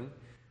something,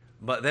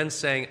 but then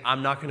saying,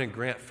 I'm not going to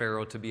grant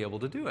Pharaoh to be able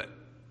to do it.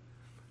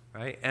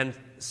 Right? And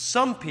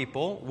some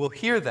people will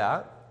hear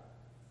that,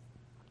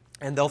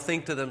 and they'll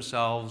think to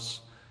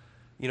themselves,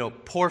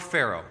 poor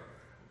Pharaoh.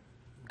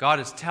 God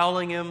is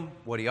telling him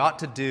what he ought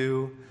to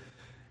do,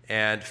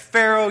 and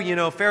Pharaoh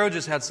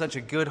just had such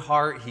a good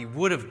heart, he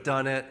would have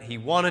done it. He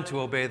wanted to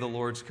obey the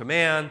Lord's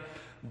command,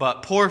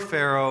 but poor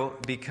Pharaoh,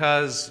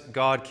 because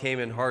God came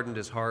and hardened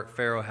his heart,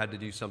 Pharaoh had to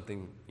do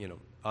something,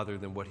 other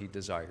than what he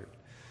desired.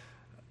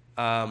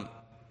 That's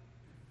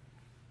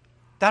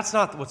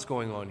not what's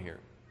going on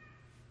here.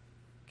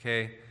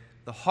 Okay?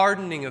 The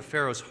hardening of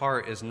Pharaoh's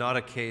heart is not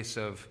a case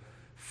of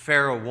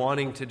Pharaoh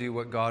wanting to do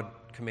what God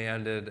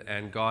commanded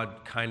and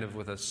God kind of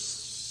with a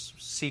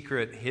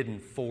secret hidden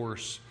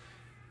force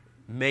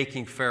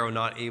making Pharaoh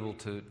not able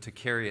to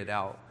carry it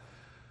out.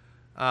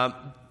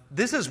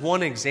 This is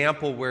one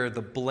example where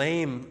the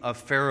blame of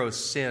Pharaoh's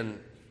sin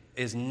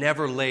is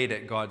never laid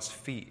at God's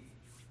feet,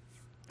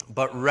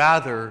 but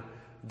rather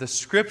the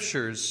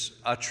Scriptures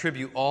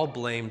attribute all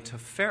blame to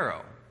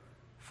Pharaoh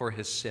for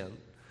his sin.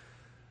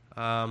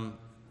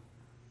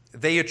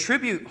 They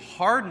attribute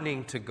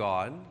hardening to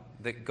God,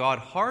 that God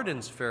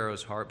hardens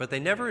Pharaoh's heart, but they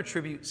never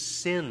attribute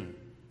sin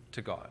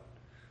to God.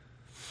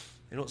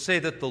 They don't say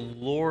that the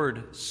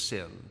Lord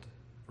sinned.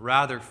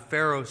 Rather,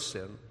 Pharaoh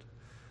sinned.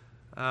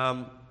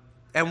 And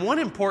one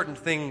important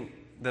thing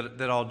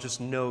that I'll just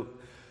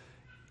note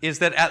is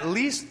that at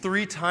least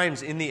 3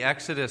 times in the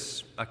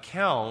Exodus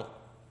account,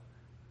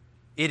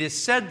 it is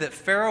said that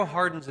Pharaoh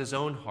hardens his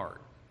own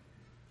heart.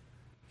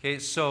 Okay,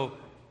 so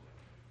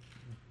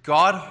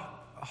God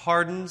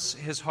hardens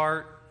his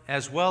heart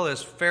as well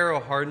as Pharaoh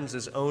hardens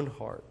his own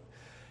heart.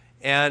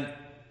 And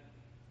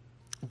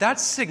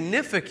that's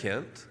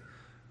significant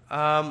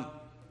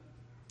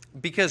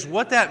because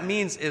what that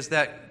means is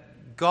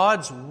that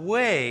God's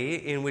way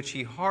in which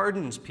he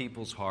hardens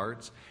people's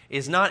hearts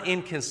is not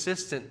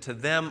inconsistent to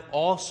them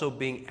also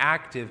being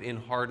active in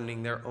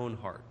hardening their own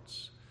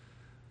hearts.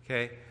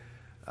 Okay?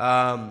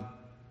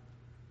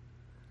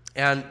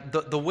 And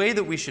the way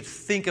that we should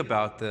think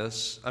about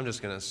this, I'm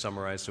just going to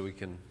summarize so we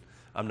can,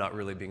 I'm not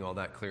really being all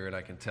that clear and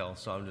I can tell,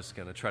 so I'm just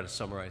going to try to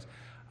summarize.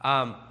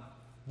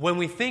 When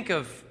we think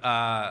of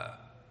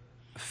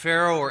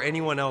Pharaoh or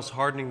anyone else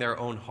hardening their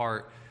own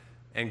heart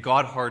and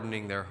God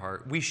hardening their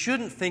heart, we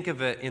shouldn't think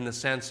of it in the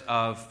sense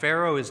of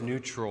Pharaoh is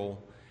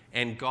neutral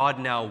and God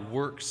now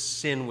works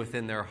sin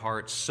within their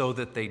hearts so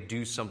that they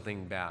do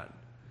something bad.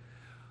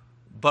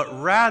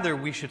 But rather,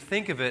 we should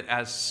think of it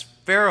as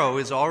Pharaoh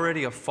is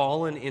already a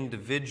fallen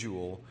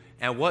individual,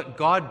 and what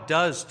God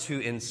does to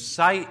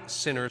incite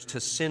sinners to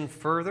sin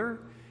further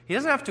He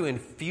doesn't have to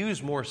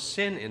infuse more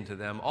sin into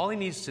them. All he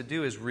needs to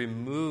do is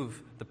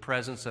remove the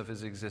presence of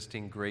his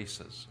existing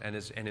graces and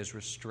his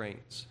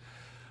restraints.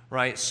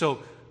 Right?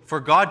 So for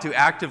God to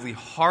actively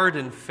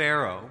harden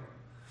Pharaoh,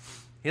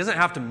 he doesn't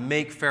have to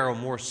make Pharaoh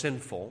more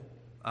sinful,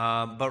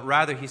 but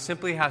rather he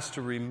simply has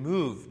to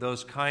remove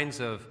those kinds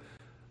of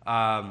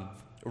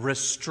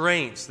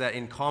restraints that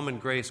in common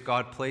grace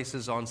God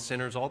places on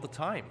sinners all the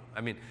time.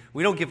 I mean,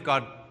 we don't give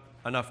God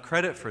enough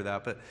credit for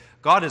that, but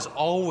God is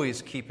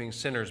always keeping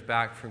sinners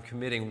back from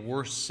committing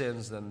worse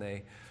sins than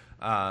they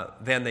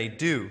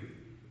do.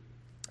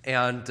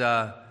 And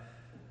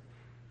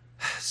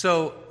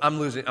so I'm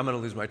going to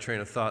lose my train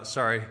of thought.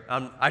 Sorry.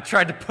 I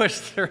tried to push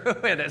through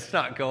and it's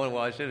not going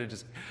well. I should have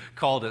just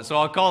called it. So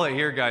I'll call it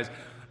here, guys.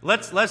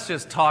 Let's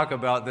just talk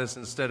about this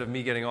instead of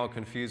me getting all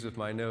confused with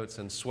my notes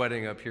and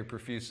sweating up here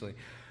profusely.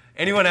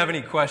 Anyone have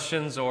any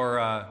questions?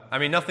 Or,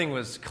 nothing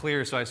was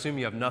clear, so I assume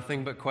you have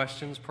nothing but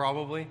questions,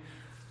 probably.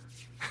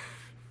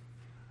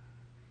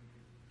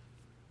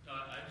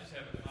 I just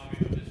have a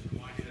comment. This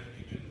reminded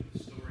me of the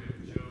story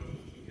of Job,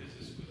 because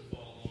this would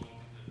fall along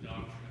with the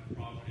doctrine of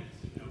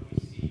providence and how we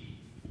see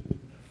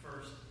the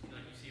first,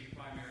 like you see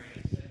primary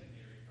and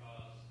secondary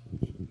cause,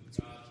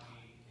 God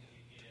being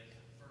indicated as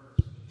the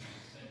first, but then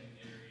the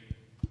secondary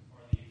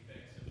are the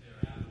effects of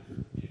thereafter,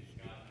 and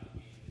God not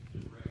being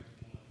the direct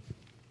one.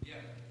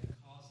 Yeah.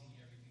 Causing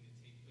everything to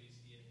take place,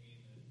 yet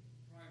being the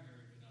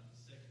primary but not the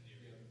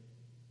secondary,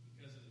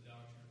 because of the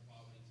doctrine of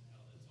providence and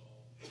how that's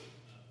all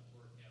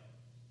worked out.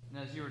 And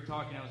as you were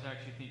talking, I was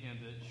actually thinking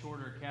of the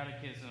shorter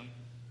catechism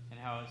and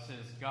how it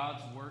says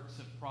God's works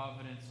of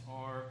providence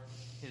are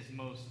his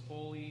most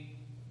holy,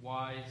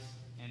 wise,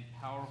 and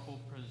powerful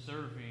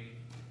preserving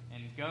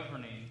and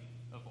governing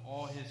of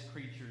all his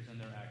creatures and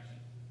their action.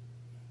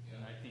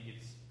 And I think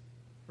it's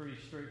pretty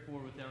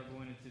straightforward without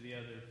going into the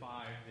other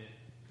five that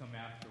come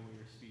after we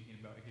were speaking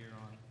about here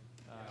on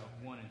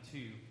 1 and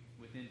 2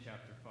 within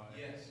chapter 5.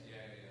 Yes, yeah.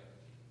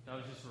 That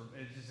was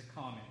it's just a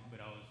comment, but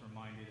I was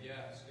reminded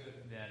Yeah, it's good.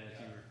 that as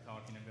you were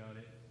talking about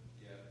it.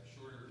 Yeah, the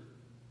shorter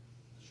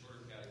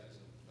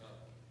catechism.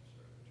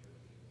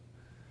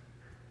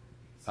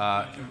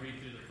 Sometimes you read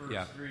through the first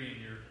yeah. three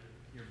and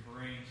your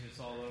brain's just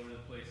all over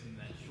the place, and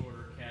that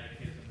shorter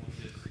catechism will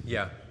just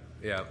Yeah.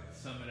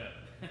 sum it up.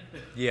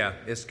 Yeah,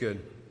 it's good.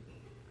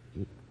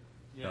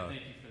 Yeah,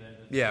 thank you for that.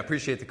 That's Yeah,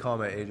 appreciate the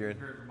comment, Adrian.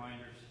 great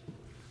reminders.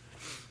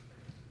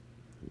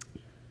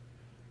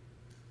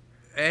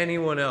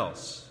 Anyone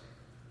else?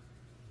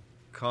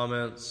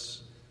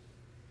 Comments?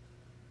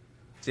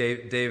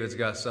 David's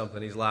got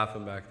something. He's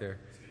laughing back there.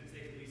 It's going to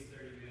take at least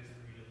 30 minutes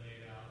for me to lay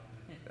it out.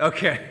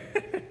 Okay.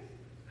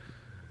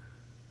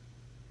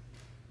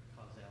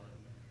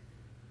 Causality.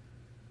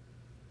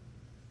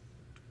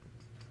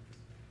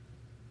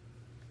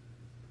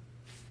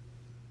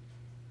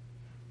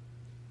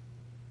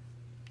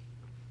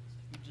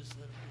 You just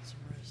let him get some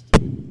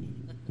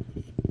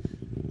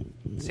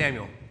rest.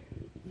 Samuel.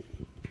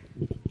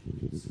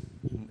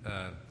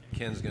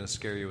 Ken's going to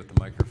scare you with the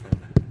microphone.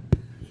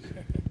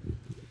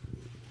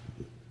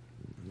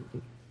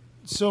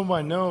 So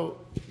my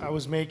note I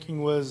was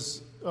making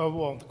was,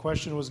 the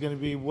question was going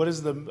to be, what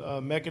is the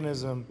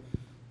mechanism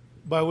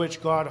by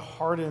which God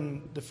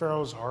hardened the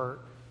Pharaoh's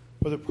heart,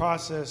 or the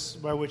process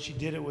by which he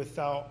did it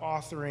without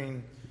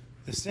authoring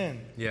the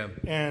sin? Yeah.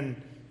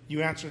 And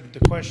you answered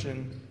the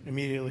question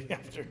immediately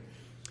after.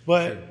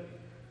 But Sure.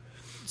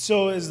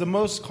 So is the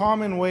most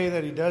common way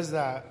that he does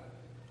that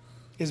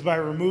is by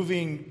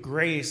removing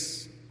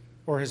grace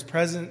or his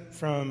presence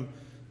from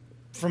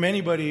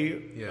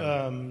anybody,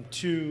 Yeah.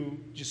 to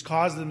just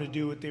cause them to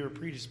do what they were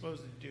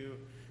predisposed to do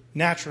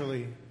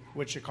naturally,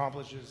 which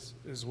accomplishes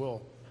his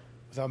will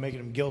without making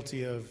them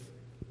guilty of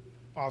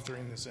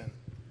authoring the sin.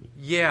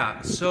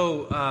 Yeah,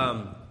 so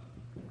I'm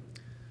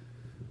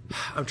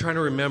trying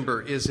to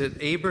remember. Is it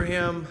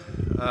Abraham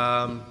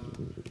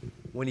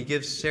when he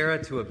gives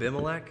Sarah to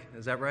Abimelech?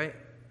 Is that right?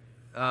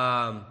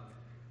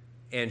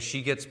 And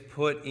she gets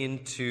put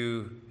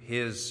into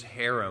his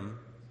harem,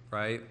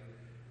 right?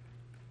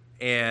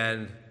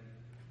 And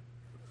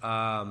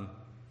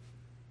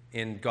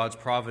in God's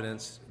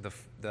providence,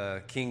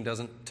 the king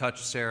doesn't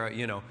touch Sarah.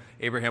 You know,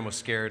 Abraham was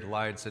scared,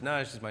 lied, said,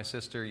 "No, she's my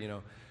sister." You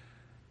know,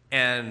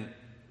 and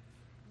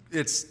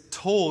it's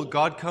told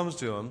God comes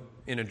to him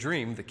in a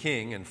dream, the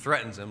king, and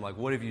threatens him, like,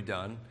 "What have you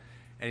done?"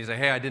 And he's like,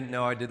 "Hey, I didn't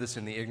know I did this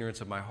in the ignorance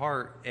of my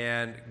heart."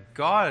 And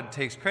God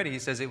takes credit. He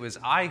says, "It was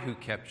I who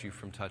kept you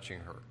from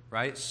touching her,"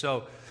 right?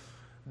 So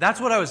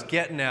that's what I was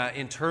getting at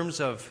in terms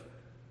of,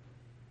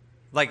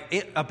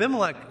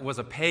 Abimelech was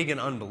a pagan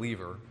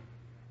unbeliever,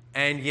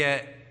 and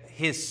yet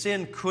his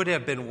sin could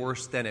have been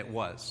worse than it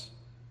was.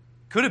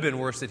 Could have been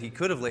worse that he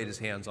could have laid his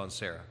hands on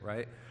Sarah,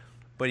 right?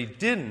 But he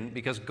didn't,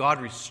 because God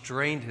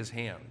restrained his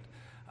hand.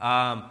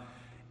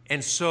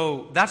 And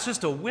so that's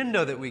just a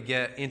window that we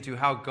get into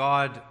how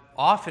God,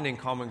 often in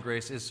common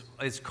grace,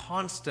 is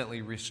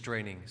constantly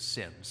restraining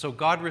sin. So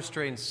God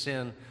restrains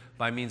sin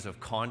by means of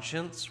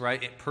conscience,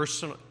 right?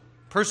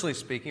 Personally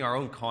speaking, our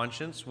own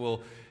conscience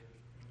will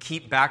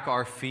keep back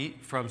our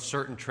feet from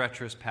certain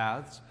treacherous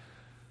paths.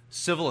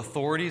 Civil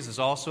authorities is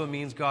also a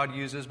means God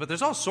uses, but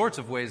there's all sorts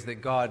of ways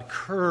that God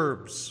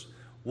curbs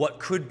what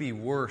could be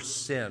worse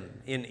sin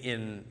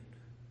in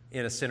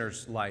a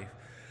sinner's life.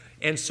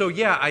 And so,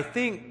 yeah, I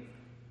think,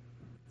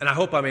 and I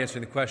hope I'm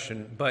answering the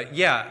question, but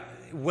yeah,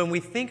 when we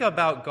think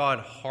about God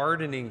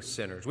hardening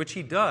sinners, which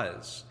he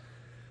does,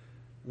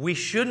 we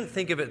shouldn't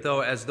think of it,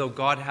 though, as though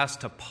God has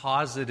to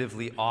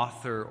positively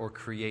author or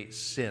create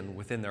sin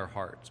within their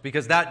hearts.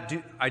 Because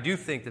I do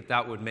think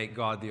that would make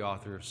God the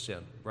author of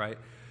sin, right?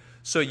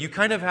 So you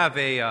kind of have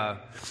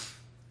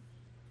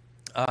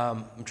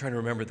I'm trying to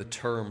remember the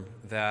term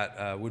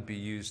that would be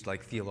used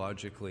like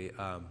theologically.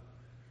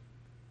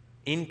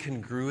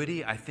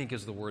 Incongruity, I think,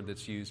 is the word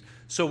that's used.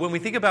 So when we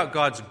think about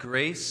God's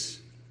grace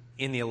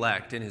in the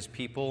elect, in his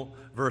people,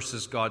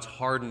 versus God's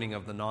hardening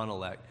of the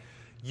non-elect,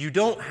 you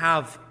don't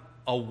have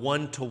a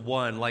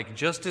one-to-one. Like,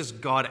 just as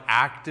God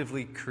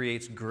actively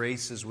creates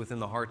graces within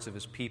the hearts of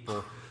his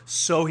people,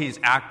 so he's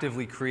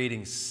actively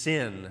creating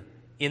sin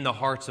in the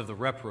hearts of the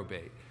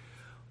reprobate.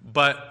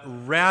 But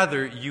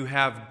rather, you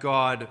have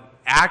God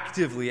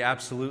actively,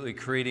 absolutely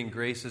creating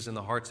graces in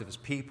the hearts of his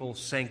people,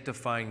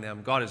 sanctifying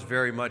them. God is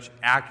very much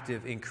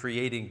active in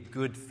creating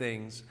good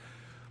things.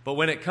 But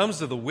when it comes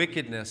to the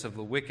wickedness of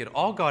the wicked,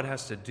 all God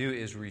has to do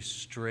is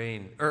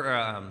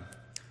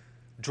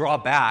draw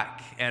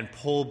back and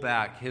pull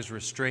back his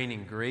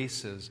restraining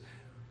graces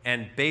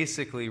and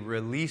basically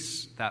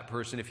release that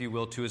person, if you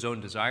will, to his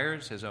own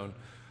desires, his own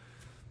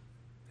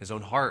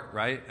heart,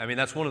 right? I mean,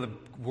 that's one of the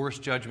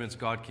worst judgments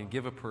God can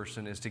give a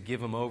person, is to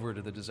give him over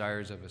to the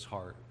desires of his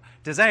heart.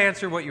 Does that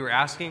answer what you were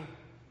asking?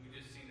 We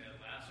just seen that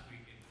last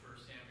week in 1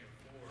 Samuel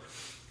 4,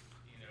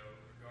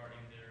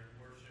 regarding their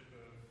worship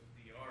of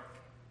the ark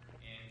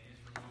and his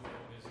removal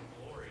of his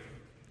glory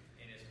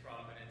and his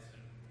providence,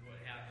 and what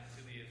happened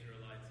to the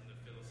Israelites and the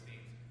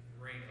Philistines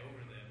reign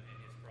over them and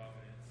his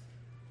providence,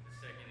 the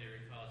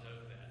secondary cause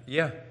of that.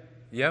 Yeah.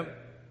 Yep.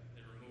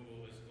 The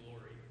removal of his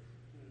glory.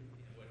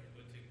 And what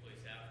took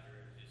place after,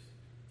 just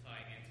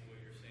tying into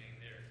what you're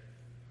saying there.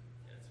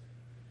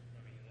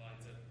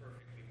 Lines up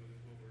perfectly with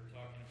what we're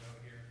talking about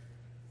here.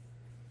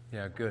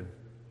 Yeah, good.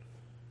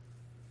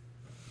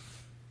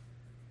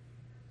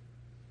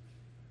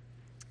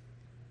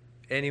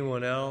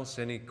 Anyone else?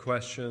 Any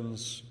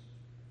questions,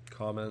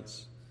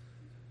 comments?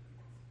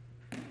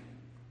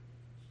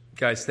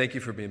 Guys, thank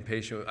you for being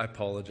patient. I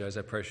apologize.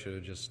 I probably should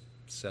have just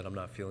said I'm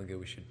not feeling good.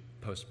 We should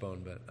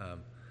postpone, but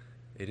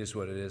it is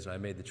what it is. I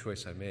made the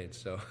choice I made,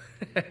 so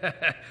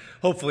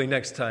hopefully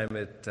next time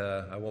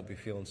I won't be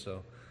feeling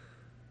so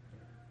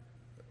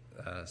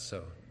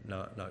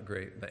not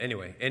great. But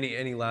anyway,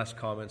 any last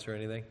comments or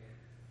anything?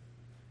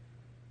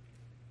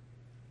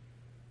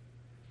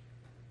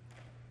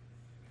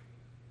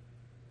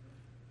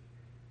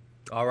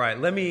 All right,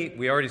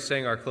 we already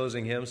sang our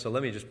closing hymn, so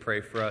let me just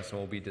pray for us and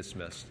we'll be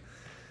dismissed.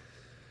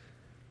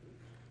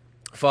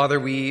 Father,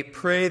 we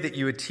pray that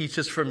you would teach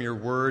us from your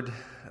word.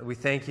 We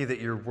thank you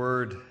that your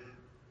word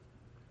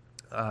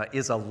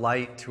is a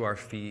light to our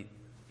feet.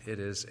 It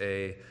is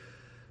a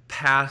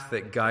path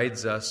that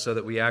guides us so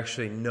that we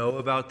actually know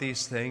about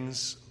these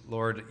things.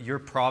 Lord, your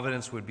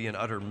providence would be an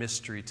utter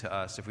mystery to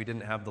us if we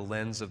didn't have the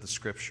lens of the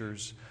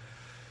Scriptures.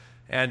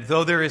 And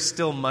though there is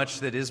still much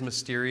that is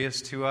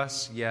mysterious to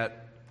us,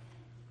 yet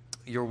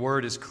your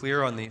word is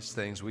clear on these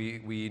things.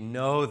 We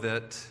know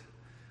that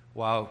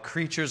while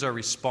creatures are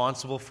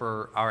responsible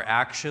for our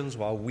actions,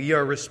 while we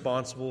are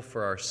responsible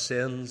for our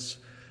sins,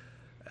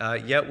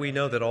 yet we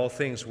know that all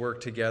things work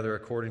together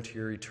according to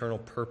your eternal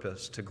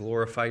purpose to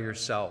glorify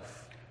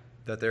yourself,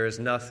 that there is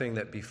nothing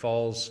that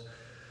befalls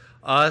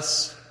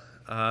us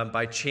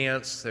by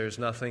chance. There's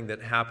nothing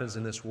that happens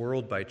in this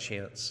world by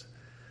chance.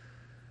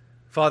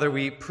 Father,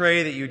 we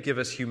pray that you'd give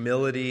us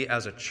humility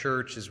as a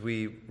church as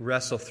we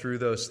wrestle through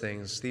those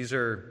things. These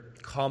are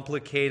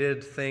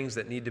complicated things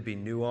that need to be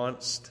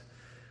nuanced.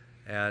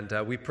 And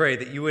we pray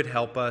that you would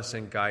help us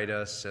and guide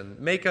us and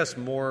make us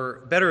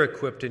better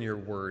equipped in your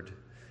word,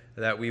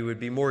 that we would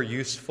be more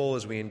useful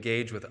as we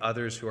engage with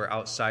others who are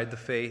outside the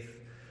faith,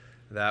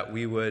 that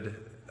we would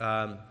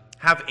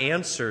have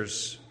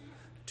answers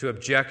to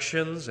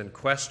objections and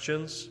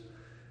questions,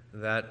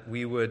 that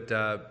we would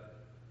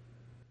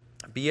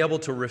be able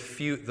to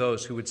refute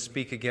those who would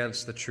speak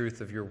against the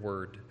truth of your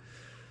word.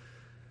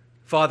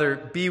 Father,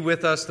 be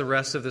with us the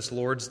rest of this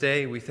Lord's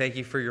Day. We thank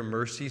you for your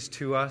mercies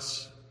to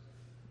us.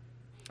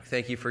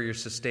 Thank you for your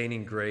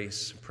sustaining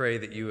grace. Pray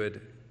that you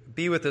would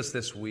be with us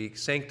this week.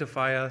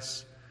 Sanctify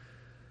us.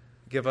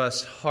 Give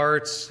us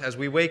hearts. As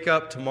we wake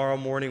up tomorrow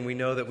morning, we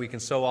know that we can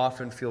so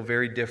often feel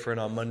very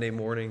different on Monday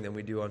morning than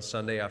we do on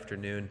Sunday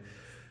afternoon.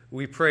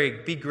 We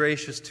pray, be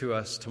gracious to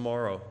us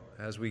tomorrow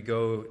as we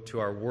go to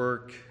our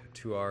work,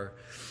 to our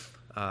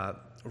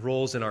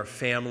roles in our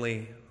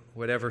family,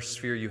 whatever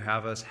sphere you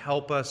have us.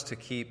 Help us to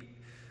keep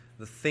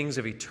the things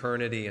of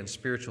eternity and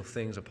spiritual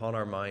things upon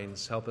our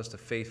minds. Help us to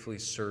faithfully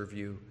serve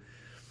you.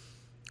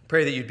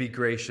 Pray that you'd be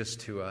gracious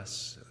to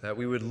us, that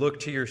we would look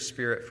to your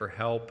Spirit for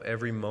help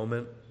every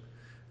moment,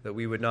 that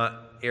we would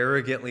not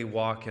arrogantly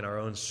walk in our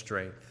own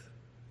strength.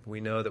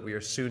 We know that we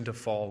are soon to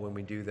fall when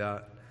we do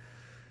that.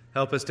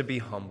 Help us to be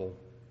humble.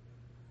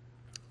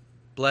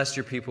 Bless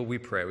your people, we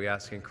pray. We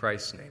ask in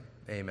Christ's name.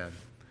 Amen.